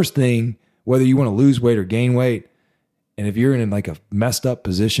the first thing, whether you want to lose weight or gain weight, and if you're in like a messed up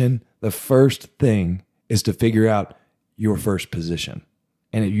position, the first thing is to figure out your first position.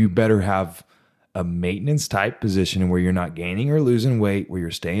 And you better have a maintenance type position where you're not gaining or losing weight, where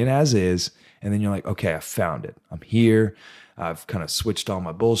you're staying as is. And then you're like, okay, I found it. I'm here. I've kind of switched all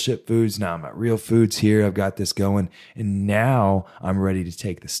my bullshit foods. Now I'm at real foods here. I've got this going. And now I'm ready to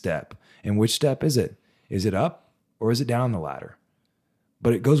take the step. And which step is it? Is it up or is it down the ladder?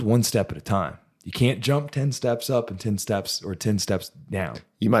 But it goes one step at a time. You can't jump 10 steps up and 10 steps down.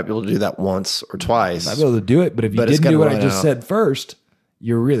 You might be able to do that once or twice. You might be able to do it, but if you didn't do what I just said first,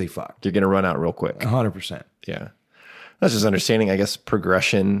 you're really fucked. You're going to run out real quick. 100%. Yeah. That's just understanding, I guess,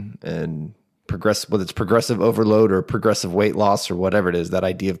 progression and whether it's progressive overload or progressive weight loss or whatever it is. That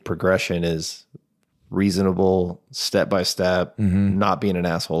idea of progression is reasonable, step by step, not being an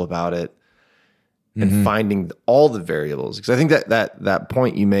asshole about it, and finding all the variables. Because I think that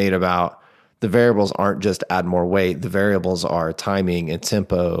point you made about the variables aren't just add more weight. The variables are timing and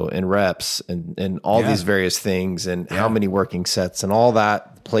tempo and reps and all these various things and how many working sets and all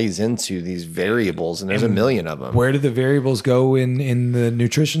that plays into these variables. And there's a million of them. Where do the variables go in the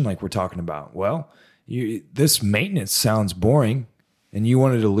nutrition like we're talking about? Well, this maintenance sounds boring and you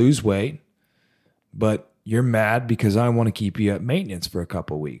wanted to lose weight, but you're mad because I want to keep you at maintenance for a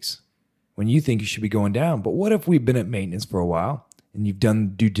couple of weeks when you think you should be going down. But what if we've been at maintenance for a while? And you've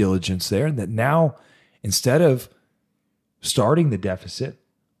done due diligence there, and that now, instead of starting the deficit,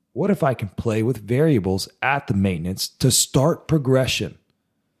 what if I can play with variables at the maintenance to start progression?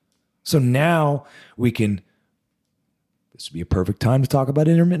 So now this would be a perfect time to talk about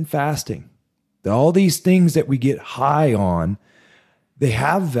intermittent fasting. All these things that we get high on, they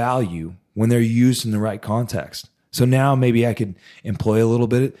have value when they're used in the right context. So now maybe I could employ a little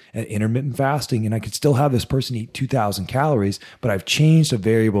bit at intermittent fasting and I could still have this person eat 2,000 calories, but I've changed a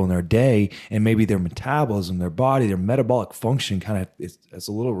variable in their day and maybe their metabolism, their body, their metabolic function kind of, it's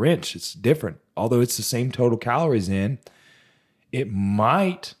a little wrench. It's different. Although it's the same total calories in, it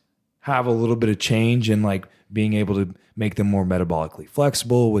might have a little bit of change in like being able to make them more metabolically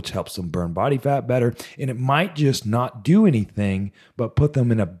flexible, which helps them burn body fat better. And it might just not do anything, but put them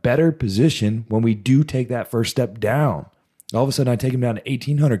in a better position when we do take that first step down. All of a sudden I take them down to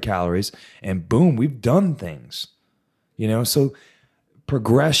 1,800 calories and boom, we've done things, you know? So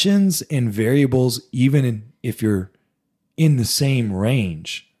progressions and variables, even if you're in the same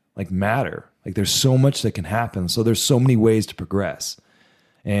range, like matter, like there's so much that can happen. So there's so many ways to progress,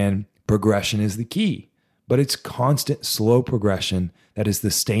 and progression is the key. But it's constant, slow progression that is the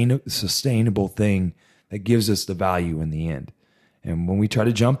sustainable thing that gives us the value in the end. And when we try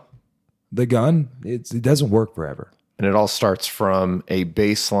to jump the gun, it doesn't work forever. And it all starts from a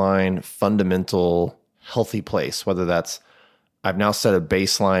baseline, fundamental, healthy place, whether that's I've now set a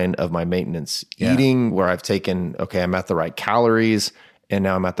baseline of my maintenance eating where I've taken, okay, I'm at the right calories and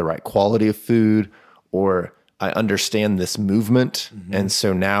now I'm at the right quality of food, or I understand this movement. And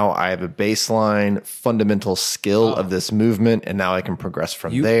so now I have a baseline fundamental skill of this movement. And now I can progress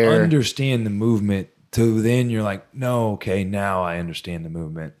from there. You understand the movement to then you're like, no, okay, now I understand the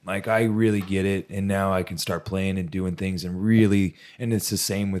movement. Like I really get it. And now I can start playing and doing things and it's the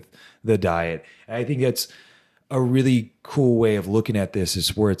same with the diet. And I think that's a really cool way of looking at this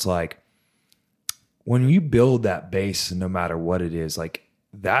is where it's like, when you build that base, no matter what it is, like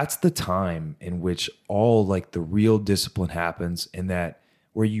that's the time in which all like the real discipline happens, and that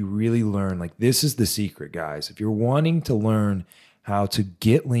where you really learn, like this is the secret, guys. If you're wanting to learn how to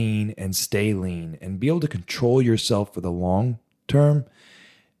get lean and stay lean and be able to control yourself for the long term,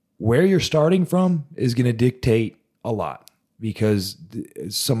 where you're starting from is going to dictate a lot, because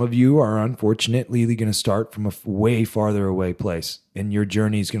some of you are unfortunately going to start from a way farther away place, and your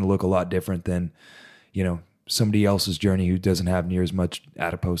journey is going to look a lot different than, you know, somebody else's journey who doesn't have near as much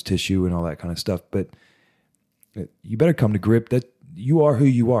adipose tissue and all that kind of stuff. But you better come to grip that you are who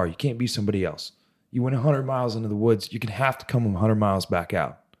you are. You can't be somebody else. You went 100 miles into the woods, you can have to come 100 miles back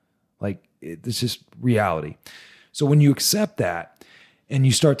out. Like it's just reality. So when you accept that and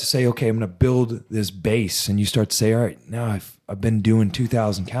you start to say, okay, I'm going to build this base, and you start to say, all right, now I've been doing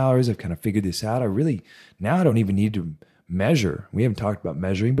 2,000 calories. I've kind of figured this out. Now I don't even need to measure. We haven't talked about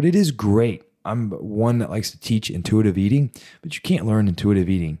measuring, but it is great. I'm one that likes to teach intuitive eating, but you can't learn intuitive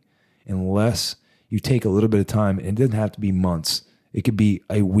eating unless you take a little bit of time. And it doesn't have to be months. It could be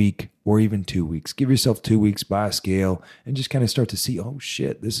a week or even 2 weeks. Give yourself 2 weeks, buy a scale, and just kind of start to see, oh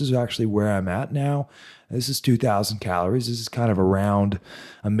shit, this is actually where I'm at now. This is 2,000 calories. This is kind of around.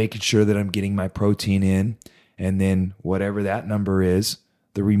 I'm making sure that I'm getting my protein in. And then whatever that number is,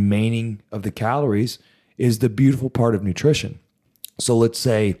 the remaining of the calories is the beautiful part of nutrition. So let's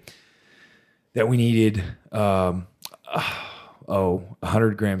say that we needed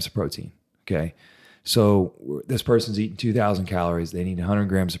 100 grams of protein. Okay. So this person's eating 2,000 calories. They need 100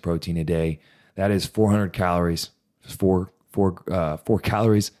 grams of protein a day. That is 400 calories, four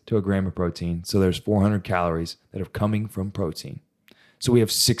calories to a gram of protein. So there's 400 calories that are coming from protein. So we have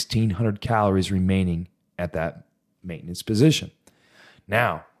 1,600 calories remaining at that maintenance position.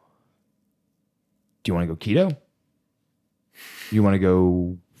 Now, do you want to go keto? You want to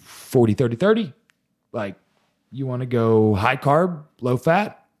go 40, 30, 30? Like, you want to go high carb, low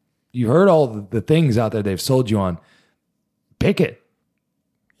fat? You've heard all the things out there they've sold you on. Pick it.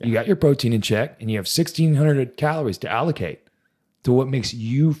 Yeah. You got your protein in check, and you have 1,600 calories to allocate to what makes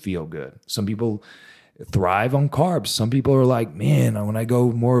you feel good. Some people thrive on carbs. Some people are like, man, when I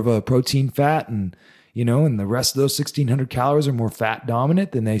go more of a protein fat and, you know, and the rest of those 1,600 calories are more fat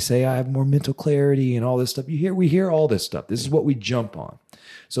dominant, then they say I have more mental clarity and all this stuff. We hear all this stuff. This is what we jump on.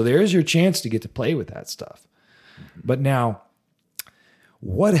 So there is your chance to get to play with that stuff. But now,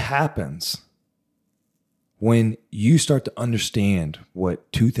 what happens when you start to understand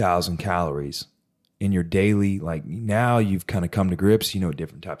what 2,000 calories in your daily, like now you've kind of come to grips, you know,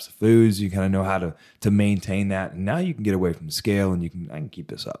 different types of foods, you kind of know how to maintain that. And now you can get away from the scale and I can keep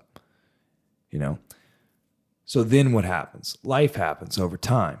this up, you know? So then what happens? Life happens over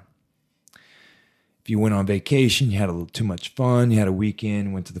time. If you went on vacation, you had a little too much fun, you had a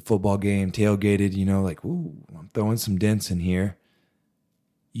weekend, went to the football game, tailgated, you know, like, ooh, I'm throwing some dents in here.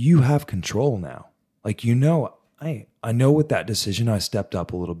 You have control now. Like, you know, I know with that decision, I stepped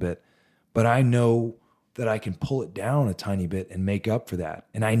up a little bit, but I know that I can pull it down a tiny bit and make up for that.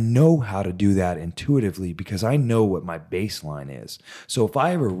 And I know how to do that intuitively because I know what my baseline is. So if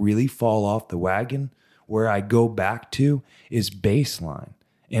I ever really fall off the wagon, where I go back to is baseline.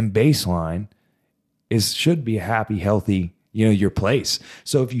 And baseline should be a happy, healthy, you know, your place.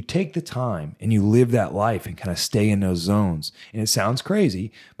 So if you take the time and you live that life and kind of stay in those zones, and it sounds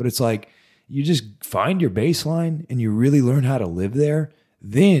crazy, but it's like you just find your baseline and you really learn how to live there,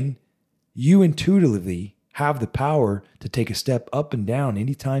 then you intuitively have the power to take a step up and down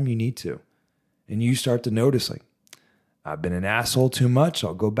anytime you need to. And you start to notice, like, I've been an asshole too much,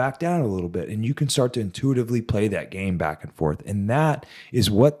 I'll go back down a little bit. And you can start to intuitively play that game back and forth. And that is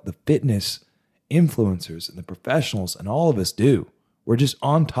what the fitness influencers and the professionals and all of us do. We're just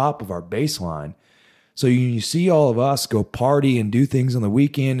on top of our baseline. So you see all of us go party and do things on the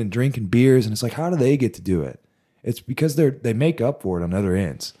weekend and drinking beers, and it's like, how do they get to do it? It's because they make up for it on other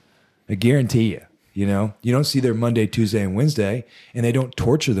ends. I guarantee you, you know, you don't see their Monday, Tuesday, and Wednesday, and they don't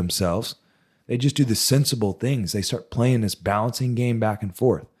torture themselves. They just do the sensible things. They start playing this balancing game back and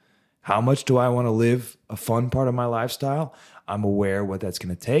forth. How much do I want to live a fun part of my lifestyle? I'm aware what that's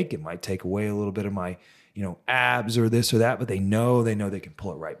going to take. It might take away a little bit of my, abs or this or that, but they know they can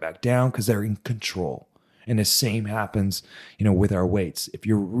pull it right back down because they're in control. And the same happens, with our weights. If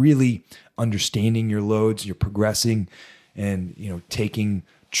you're really understanding your loads, you're progressing and, taking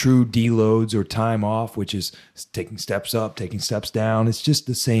true deloads or time off, which is taking steps up, taking steps down. It's just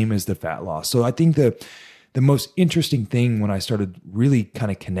the same as the fat loss. So I think the most interesting thing when I started really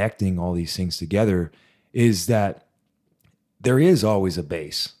kind of connecting all these things together is that there is always a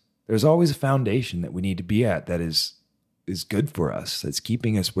base. There's always a foundation that we need to be at that is good for us, that's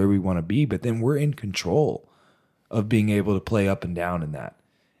keeping us where we want to be. But then we're in control of being able to play up and down in that.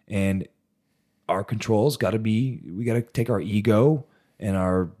 And our controls got to be, we got to take our ego and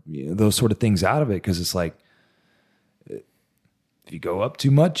our those sort of things out of it, because it's like, if you go up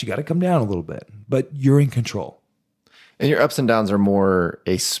too much, you got to come down a little bit, but you're in control. And your ups and downs are more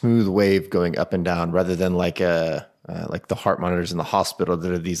a smooth wave going up and down rather than like like the heart monitors in the hospital that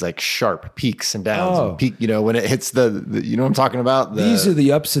are these like sharp peaks and downs. And peak, when it hits the what I'm talking about? These are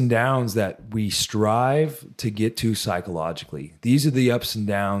the ups and downs that we strive to get to psychologically. These are the ups and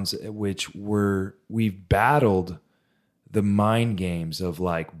downs which we've battled the mind games of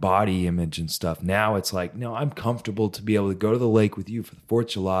like body image and stuff. Now it's like, no, I'm comfortable to be able to go to the lake with you for the 4th of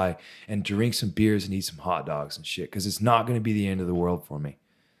July and drink some beers and eat some hot dogs and shit, because it's not going to be the end of the world for me.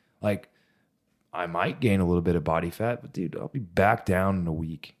 Like, I might gain a little bit of body fat, but dude, I'll be back down in a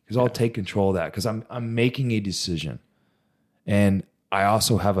week because I'll take control of that, because I'm making a decision. And I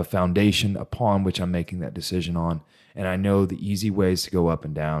also have a foundation upon which I'm making that decision on. And I know the easy ways to go up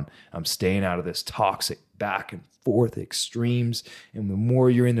and down. I'm staying out of this toxic back and forth extremes. And the more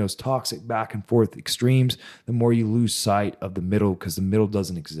you're in those toxic back and forth extremes, the more you lose sight of the middle, because the middle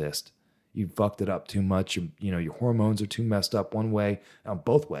doesn't exist. You fucked it up too much. Your hormones are too messed up one way,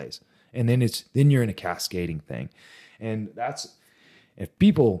 both ways. And then you're in a cascading thing. And that's, if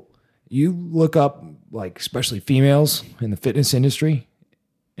people, you look up, like, especially females in the fitness industry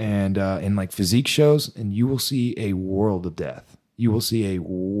and in like physique shows, and you will see a world of death. You will see a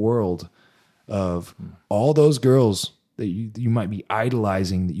world of all those girls that you might be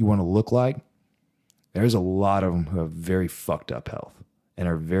idolizing that you want to look like. There's a lot of them who have very fucked up health and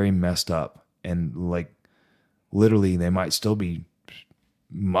are very messed up. And like, literally, they might still be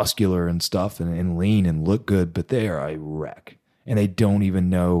muscular and stuff and lean and look good, but they are a wreck. And they don't even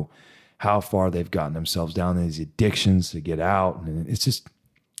know how far they've gotten themselves down in these addictions to get out. And it's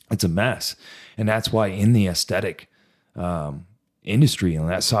a mess. And that's why in the aesthetic industry, on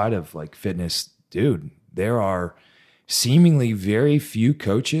that side of like fitness, dude, there are seemingly very few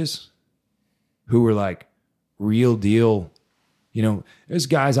coaches who are like real deal. There's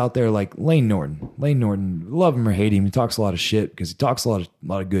guys out there like Lane Norton. Lane Norton, love him or hate him, he talks a lot of shit because he talks a lot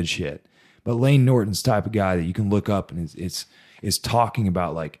of good shit. But Lane Norton's the type of guy that you can look up and is talking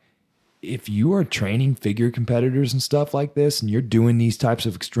about, like, if you are training figure competitors and stuff like this, and you're doing these types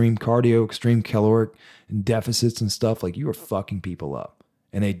of extreme cardio, extreme caloric and deficits and stuff, like, you are fucking people up.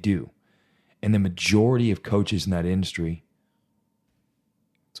 And they do. And the majority of coaches in that industry,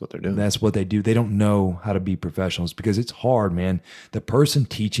 that's what they're doing. That's what they do. They don't know how to be professionals because it's hard, man. The person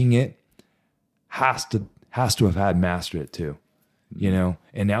teaching it has to have had mastered it too,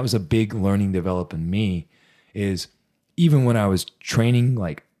 And that was a big learning development in me, is even when I was training,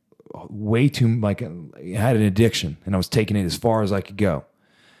 like, way too, like, I had an addiction and I was taking it as far as I could go.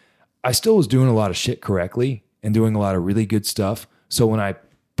 I still was doing a lot of shit correctly and doing a lot of really good stuff. So when I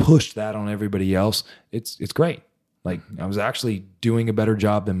pushed that on everybody else, it's great. Like, I was actually doing a better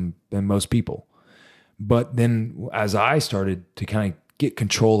job than most people. But then as I started to kind of get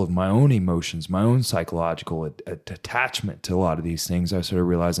control of my own emotions, my own psychological attachment to a lot of these things, I started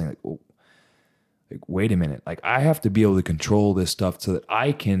realizing, like, oh, like, wait a minute. Like, I have to be able to control this stuff so that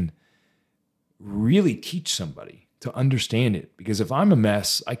I can really teach somebody to understand it. Because if I'm a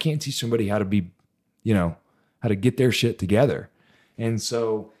mess, I can't teach somebody how to be, how to get their shit together. And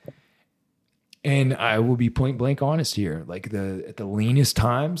so... And I will be point blank honest here. Like, at the leanest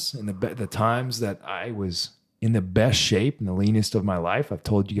times and the times that I was in the best shape and the leanest of my life, I've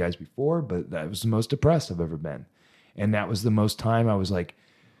told you guys before, but that was the most depressed I've ever been. And that was the most time I was like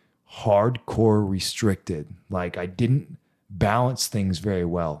hardcore restricted. Like, I didn't balance things very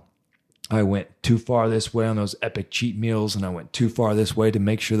well. I went too far this way on those epic cheat meals, and I went too far this way to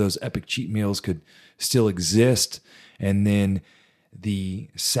make sure those epic cheat meals could still exist. And then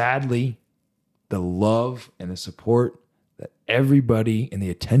sadly, the love and the support that everybody and the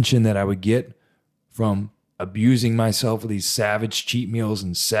attention that I would get from abusing myself with these savage cheat meals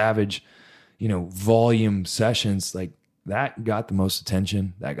and savage, volume sessions, like, that got the most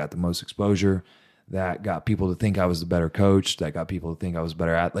attention, that got the most exposure, that got people to think I was the better coach, that got people to think I was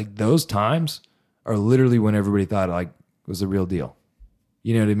better at. Like those times are literally when everybody thought like it was the real deal.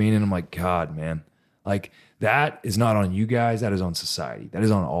 You know what I mean? And I'm like, God, man, like that is not on you guys. That is on society. That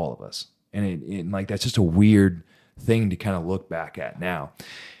is on all of us. And it like, that's just a weird thing to kind of look back at now.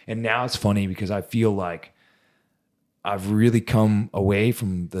 And now it's funny because I feel like I've really come away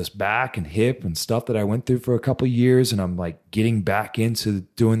from this back and hip and stuff that I went through for a couple of years. And I'm like getting back into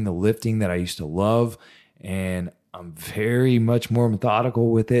doing the lifting that I used to love. And I'm very much more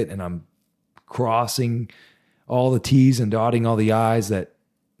methodical with it. And I'm crossing all the T's and dotting all the I's that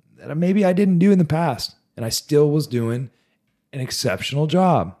maybe I didn't do in the past. And I still was doing an exceptional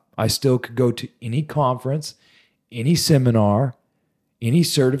job. I still could go to any conference, any seminar, any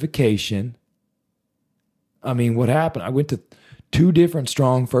certification. I mean, what happened? I went to 2 different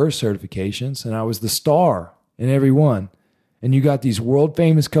Strong First certifications and I was the star in every one. And you got these world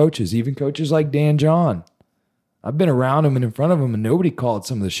famous coaches, even coaches like Dan John. I've been around them and in front of them and nobody called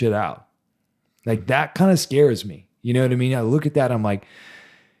some of the shit out. Like that kind of scares me. You know what I mean? I look at that, I'm like,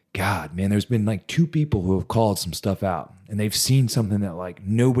 God, man, there's been like 2 people who have called some stuff out and they've seen something that like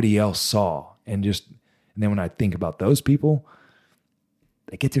nobody else saw. And then when I think about those people,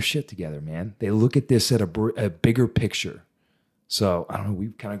 they get their shit together, man. They look at this at a bigger picture. So I don't know.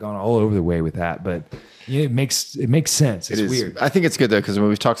 We've kind of gone all over the way with that, but it makes sense. It's weird. I think it's good though, because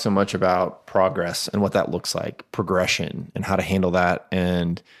we've talked so much about progress and what that looks like, progression and how to handle that.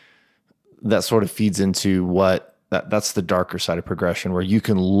 And that sort of feeds into that's the darker side of progression, where you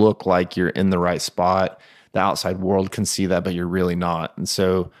can look like you're in the right spot. The outside world can see that, but you're really not. And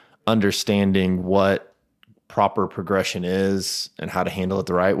so understanding what proper progression is and how to handle it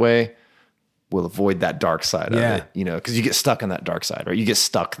the right way will avoid that dark side of it, because you get stuck in that dark side, right? You get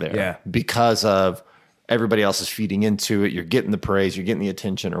stuck there because of everybody else is feeding into it. You're getting the praise, you're getting the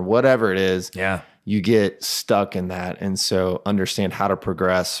attention or whatever it is. Yeah. You get stuck in that. And so understand how to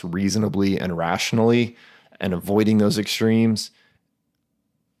progress reasonably and rationally, and avoiding those extremes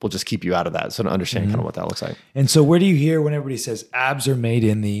will just keep you out of that. So to understand kind of what that looks like. And so where do you hear when everybody says abs are made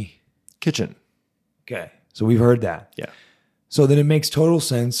in the kitchen? Okay. So we've heard that. Yeah. So then it makes total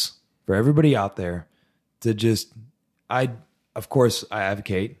sense for everybody out there to just, of course, I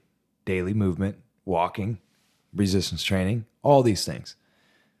advocate daily movement, walking, resistance training, all these things.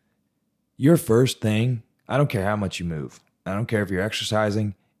 Your first thing, I don't care how much you move. I don't care if you're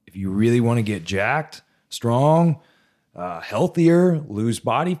exercising. If you really want to get jacked, strong, healthier, lose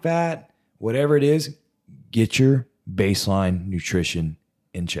body fat, whatever it is, get your baseline nutrition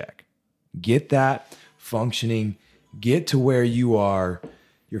in check. Get that functioning, get to where you're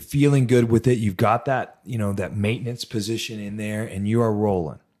feeling good with it. You've got that, that maintenance position in there and you are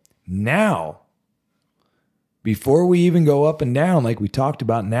rolling. Now, before we even go up and down, like we talked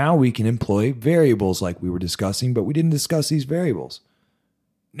about, now we can employ variables like we were discussing, but we didn't discuss these variables.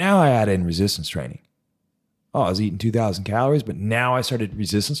 Now I add in resistance training. Oh, I was eating 2,000 calories, but now I started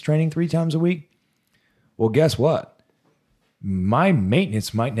resistance training 3 times a week. Well, guess what? My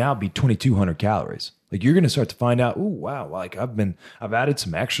maintenance might now be 2,200 calories. Like you're going to start to find out, oh, wow, like I've added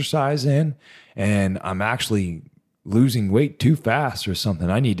some exercise in and I'm actually losing weight too fast or something.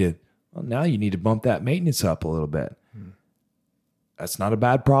 Now you need to bump that maintenance up a little bit. That's not a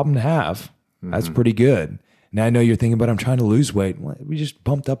bad problem to have. That's pretty good. Now I know you're thinking, but I'm trying to lose weight. Well, we just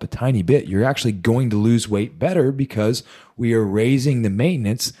bumped up a tiny bit. You're actually going to lose weight better because we are raising the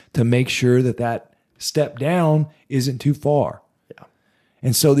maintenance to make sure that step down isn't too far. Yeah.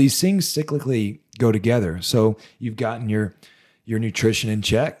 And so these things cyclically go together. So you've gotten your nutrition in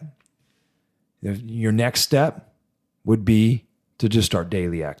check. Your next step would be to just start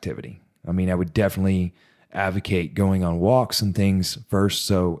daily activity. I mean, I would definitely advocate going on walks and things first.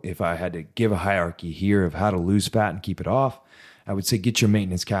 So if I had to give a hierarchy here of how to lose fat and keep it off, I would say get your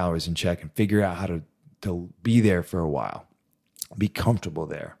maintenance calories in check and figure out how to be there for a while. Be comfortable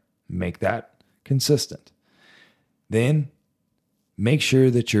there. Make that consistent. Then make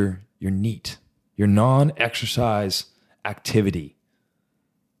sure that you're neat. Your non-exercise activity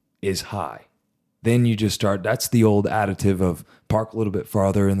is high. Then you just start, that's the old additive of park a little bit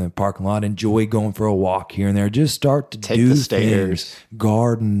farther in the parking lot, enjoy going for a walk here and there. Just start to take do the stairs, things,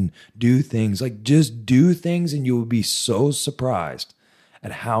 garden, do things. Like just do things and you will be so surprised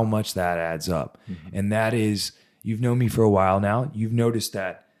at how much that adds up. And that is, you've known me for a while now. You've noticed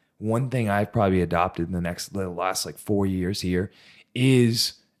that one thing I've probably adopted in the last like 4 years here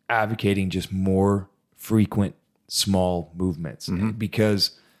is advocating just more frequent small movements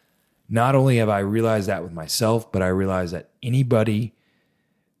because not only have I realized that with myself, but I realize that anybody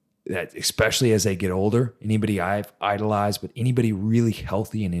that especially as they get older, anybody I've idolized, but anybody really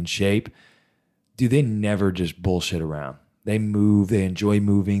healthy and in shape, they never just bullshit around. They move, they enjoy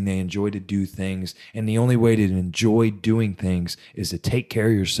moving, they enjoy to do things. And the only way to enjoy doing things is to take care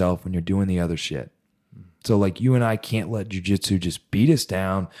of yourself when you're doing the other shit. So like you and I can't let jiu-jitsu just beat us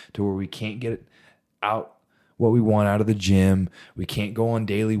down to where we can't get out what we want out of the gym. We can't go on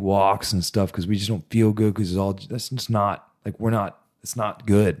daily walks and stuff because we just don't feel good because that's just not, like it's not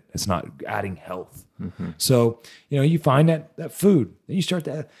good. It's not adding health. Mm-hmm. So, you find that food, then you start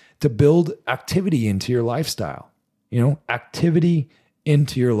to build activity into your lifestyle. Activity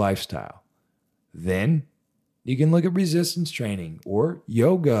into your lifestyle. Then you can look at resistance training or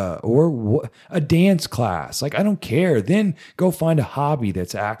yoga or a dance class. Like, I don't care. Then go find a hobby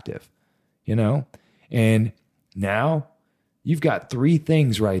that's active, and now you've got 3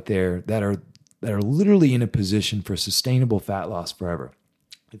 things right there that are literally in a position for sustainable fat loss forever.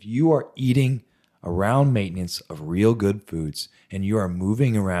 If you are eating around maintenance of real good foods and you are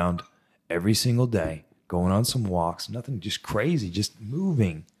moving around every single day, going on some walks, nothing just crazy, just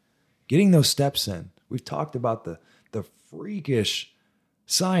moving, getting those steps in. We've talked about the freakish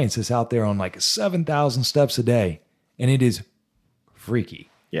science that's out there on like 7,000 steps a day. And it is freaky.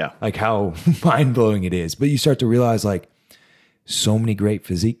 Yeah. Like how mind-blowing it is. But you start to realize like so many great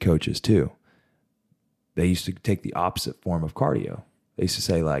physique coaches too. They used to take the opposite form of cardio. They used to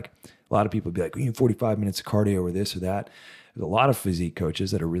say like, a lot of people would be like, we need 45 minutes of cardio or this or that. There's a lot of physique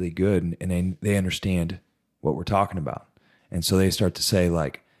coaches that are really good and they understand what we're talking about. And so they start to say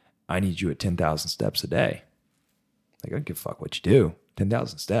like, I need you at 10,000 steps a day. Like, I don't give a fuck what you do.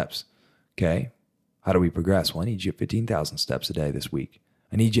 10,000 steps. Okay. How do we progress? Well, I need you at 15,000 steps a day this week.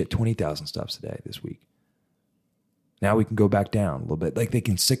 I need you at 20,000 steps a day this week. Now we can go back down a little bit. Like they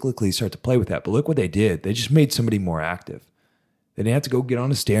can cyclically start to play with that. But look what they did. They just made somebody more active. They didn't have to go get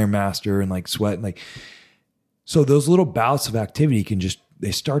on a Stairmaster and like sweat and like. So those little bouts of activity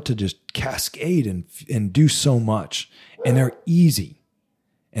they start to just cascade and do so much. And they're easy.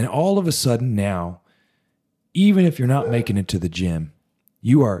 And all of a sudden now, even if you're not making it to the gym,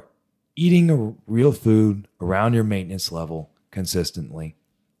 you are eating a real food around your maintenance level consistently.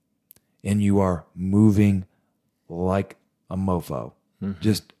 And you are moving like a mofo. Mm-hmm.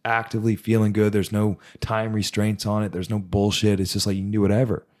 Just actively feeling good. There's no time restraints on it. There's no bullshit. It's just like you can do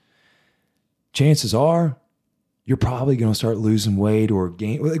whatever. Chances are you're probably going to start losing weight or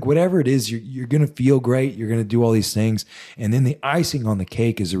gain, like whatever it is, you're going to feel great. You're going to do all these things. And then the icing on the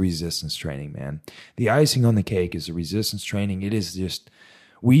cake is the resistance training, man. The icing on the cake is the resistance training. It is just,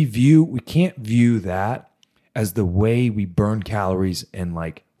 we can't view that as the way we burn calories and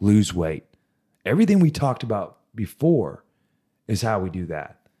like lose weight. Everything we talked about before is how we do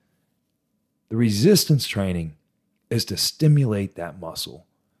that. The resistance training is to stimulate that muscle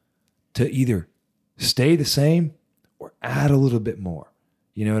to either stay the same or add a little bit more.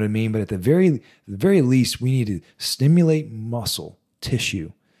 You know what I mean? But at the very least, we need to stimulate muscle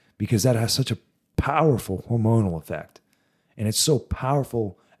tissue because that has such a powerful hormonal effect. And it's so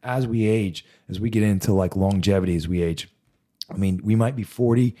powerful as we age, as we get into like longevity as we age. I mean, we might be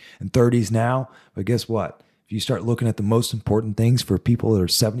 40 and 30s now, but guess what? If you start looking at the most important things for people that are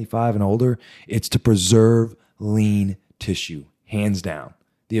 75 and older, it's to preserve lean tissue, hands down.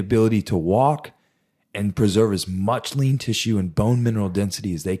 The ability to walk and preserve as much lean tissue and bone mineral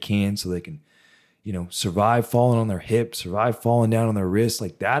density as they can so they can, survive falling on their hips, survive falling down on their wrists.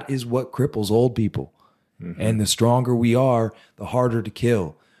 Like that is what cripples old people. Mm-hmm. And the stronger we are, the harder to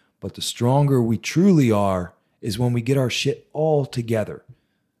kill. But the stronger we truly are is when we get our shit all together.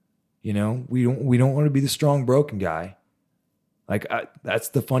 We don't want to be the strong broken guy. Like that's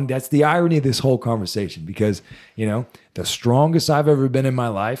the irony of this whole conversation because, the strongest I've ever been in my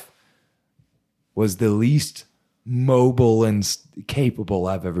life was the least mobile and capable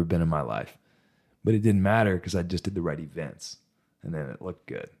I've ever been in my life. But it didn't matter because I just did the right events and then it looked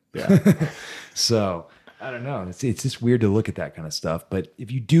good. Yeah. So I don't know. It's just weird to look at that kind of stuff. But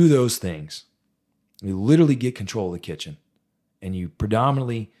if you do those things, you literally get control of the kitchen and you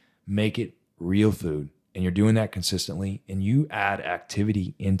predominantly make it real food and you're doing that consistently and you add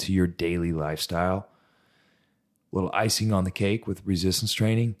activity into your daily lifestyle, little icing on the cake with resistance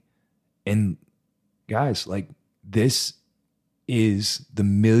training. And guys, like this is the $1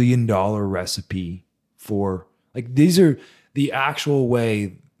 million recipe for like, these are the actual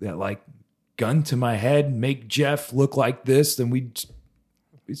way that like gun to my head, make Jeff look like this. Then we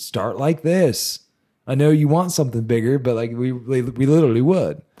start like this. I know you want something bigger, but like we literally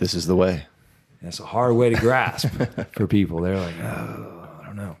would. This is the way. That's a hard way to grasp for people. They're like, oh, I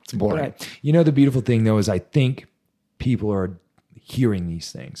don't know. It's boring. But the beautiful thing though is I think people are hearing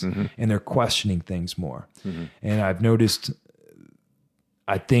these things and they're questioning things more. And I've noticed,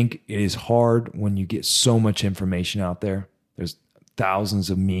 I think it is hard when you get so much information out there. There's thousands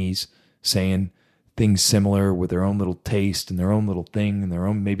of me's saying things similar with their own little taste and their own little thing and their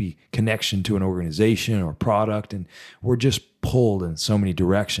own maybe connection to an organization or product. And we're just pulled in so many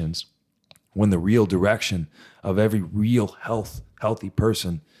directions when the real direction of every real healthy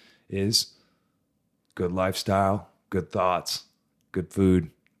person is good lifestyle, good thoughts, good food,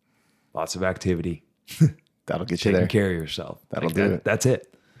 lots of activity. That'll get you there. Taking care of yourself. That'll do it. That's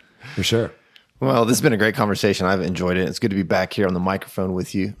it, for sure. Well, this has been a great conversation. I've enjoyed it. It's good to be back here on the microphone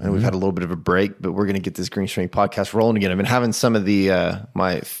with you. And we've had a little bit of a break, but we're going to get this Green Strength podcast rolling again. I've been having some of the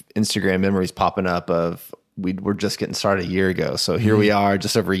my Instagram memories popping up of we're just getting started a year ago. So here we are,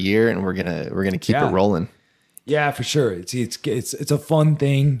 just over a year, and we're gonna keep it rolling. Yeah, for sure. It's a fun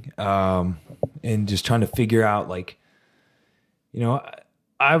thing, and just trying to figure out, like, you know,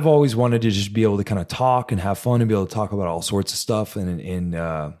 I've always wanted to just be able to kind of talk and have fun and be able to talk about all sorts of stuff, and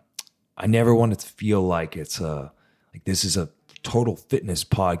I never wanted to feel like it's like this is a total fitness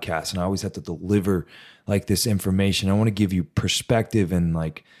podcast, and I always have to deliver like this information. I want to give you perspective, and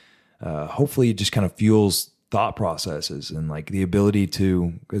like hopefully it just kind of fuels thought processes and like the ability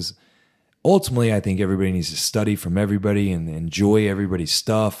to, because ultimately I think everybody needs to study from everybody and enjoy everybody's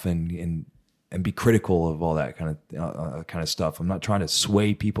stuff and be critical of all that kind of stuff. I'm not trying to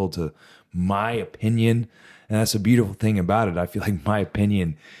sway people to my opinion, and that's a beautiful thing about it. I feel like my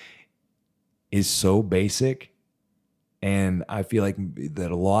opinion is so basic, and I feel like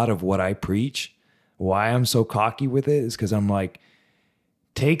that a lot of what I preach, why I'm so cocky with it, is because I'm like,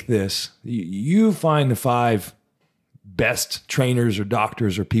 take this, you find the 5 best trainers or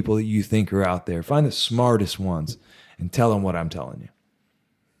doctors or people that you think are out there, find the smartest ones and tell them what I'm telling you.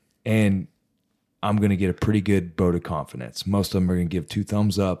 And I'm going to get a pretty good vote of confidence. Most of them are going to give 2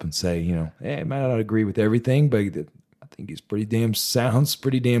 thumbs up and say, you know, hey, I might not agree with everything, but I think he's sounds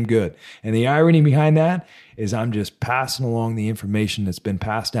pretty damn good. And the irony behind that is I'm just passing along the information that's been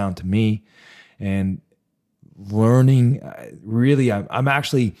passed down to me and learning. Really, I'm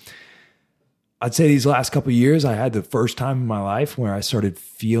actually, I'd say these last couple of years, I had the first time in my life where I started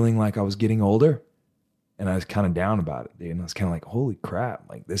feeling like I was getting older, and I was kind of down about it. And I was kind of like, holy crap,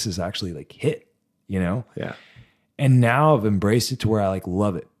 like this is actually like hit, you know? Yeah. And now I've embraced it to where I like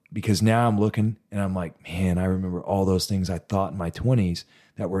love it, because now I'm looking and I'm like, man, I remember all those things I thought in my 20s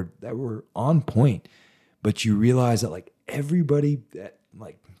that were on point. But you realize that like everybody that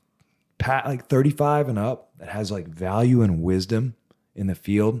like 35 and up that has like value and wisdom in the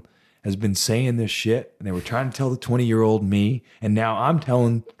field has been saying this shit, and they were trying to tell the 20-year-old me, and now I'm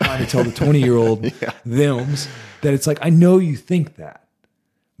trying to tell the 20-year-old thems that it's like, I know you think that,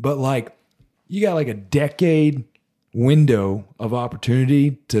 but like you got like a decade window of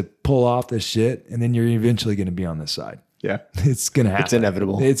opportunity to pull off this shit, and then you're eventually going to be on this side. Yeah. It's going to happen. It's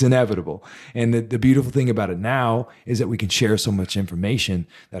inevitable. It's inevitable. And the beautiful thing about it now is that we can share so much information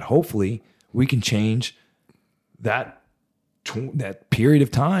that hopefully we can change that period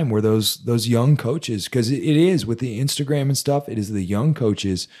of time where those young coaches, because it is with the Instagram and stuff, it is the young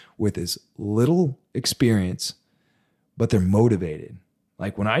coaches with as little experience, but they're motivated.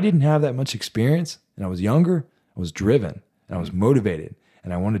 Like when I didn't have that much experience and I was younger, I was driven and I was motivated,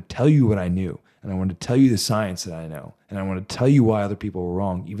 and I wanted to tell you what I knew, and I wanted to tell you the science that I know, and I wanted to tell you why other people were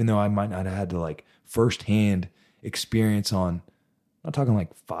wrong, even though I might not have had to like firsthand experience on, I'm not talking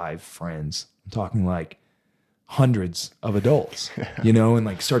like 5 friends, I'm talking like hundreds of adults, you know, and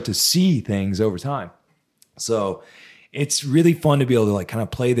like start to see things over time. So it's really fun to be able to like kind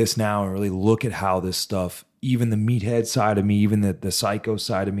of play this now and really look at how this stuff, even the meathead side of me, even the psycho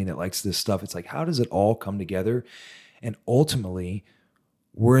side of me that likes this stuff, it's like, how does it all come together? And ultimately,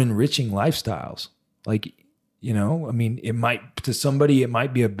 we're enriching lifestyles. Like, you know, I mean, to somebody, it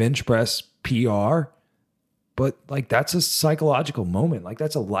might be a bench press PR, but like that's a psychological moment. Like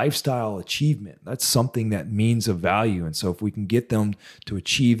that's a lifestyle achievement. That's something that means of value. And so if we can get them to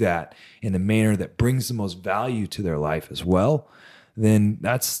achieve that in a manner that brings the most value to their life as well, then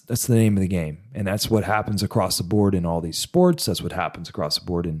that's the name of the game. And that's what happens across the board in all these sports. That's what happens across the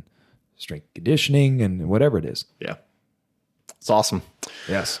board in strength conditioning and whatever it is. Yeah. It's awesome.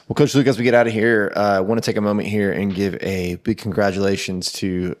 Yes. Well, Coach Luke, as we get out of here, I want to take a moment here and give a big congratulations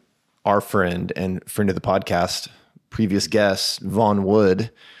to our friend and friend of the podcast, previous guest, Vaughn Wood.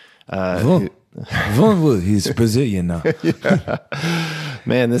 Vaughn Wood, he's Brazilian now.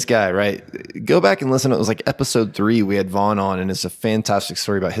 Man, this guy, right? Go back and listen. It was like episode 3. We had Vaughn on, and it's a fantastic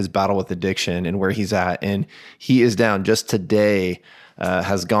story about his battle with addiction and where he's at. And he is down just today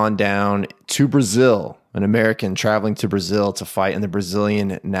has gone down to Brazil, an American traveling to Brazil to fight in the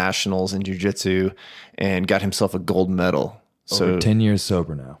Brazilian nationals in jiu-jitsu, and got himself a gold medal. Over 10 years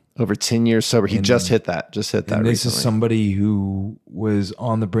sober now. Over 10 years sober. He just hit that. And this recently. is somebody who was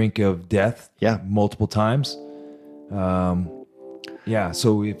on the brink of death multiple times.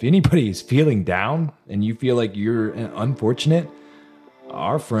 So if anybody is feeling down and you feel like you're unfortunate,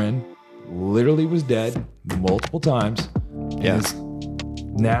 our friend literally was dead multiple times. Yeah. Is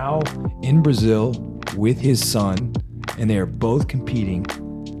now in Brazil with his son, and they are both competing.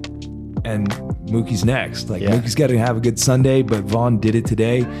 And Mookie's next. Mookie's got to have a good Sunday, but Vaughn did it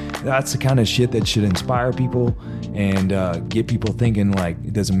today. That's the kind of shit that should inspire people and get people thinking, like,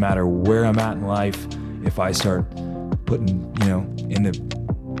 it doesn't matter where I'm at in life. If I start putting,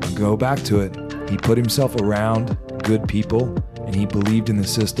 go back to it. He put himself around good people, and he believed in the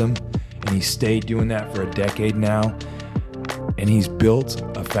system, and he stayed doing that for a decade now. And he's built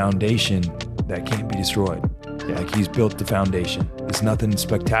a foundation that can't be destroyed. Like, he's built the foundation. There's nothing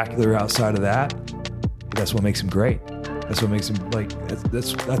spectacular outside of that. But that's what makes him great. That's what makes him, like,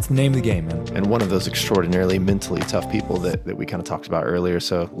 that's the name of the game, man. And one of those extraordinarily mentally tough people that we kind of talked about earlier.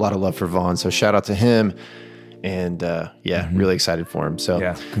 So a lot of love for Vaughn. So shout out to him. And really excited for him. So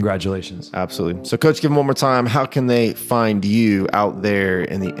congratulations. Absolutely. So Coach, give him one more time. How can they find you out there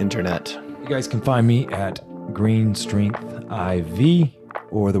in the internet? You guys can find me at Green Strength IV,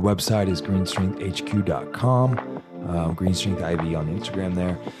 or the website is greenstrengthhq.com. Green Strength IV on Instagram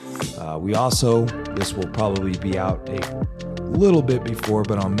there. We also, this will probably be out a little bit before,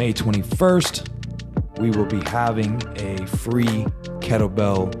 but on May 21st, we will be having a free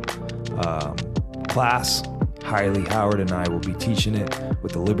kettlebell class. Harley Howard and I will be teaching it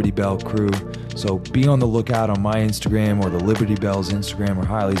with the Liberty Bell crew. So be on the lookout on my Instagram or the Liberty Bell's Instagram or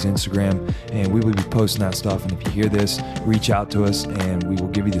Harley's Instagram, and we will be posting that stuff. And if you hear this, reach out to us and we will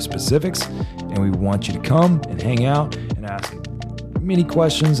give you the specifics. And we want you to come and hang out and ask many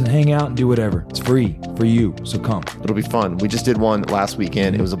questions and hang out and do whatever. It's free for you, so come. It'll be fun. We just did one last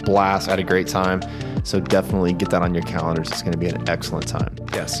weekend. It was a blast. I had a great time. So definitely get that on your calendars. It's going to be an excellent time.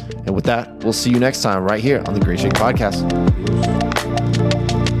 Yes. And with that, we'll see you next time right here on the Green Shake Podcast.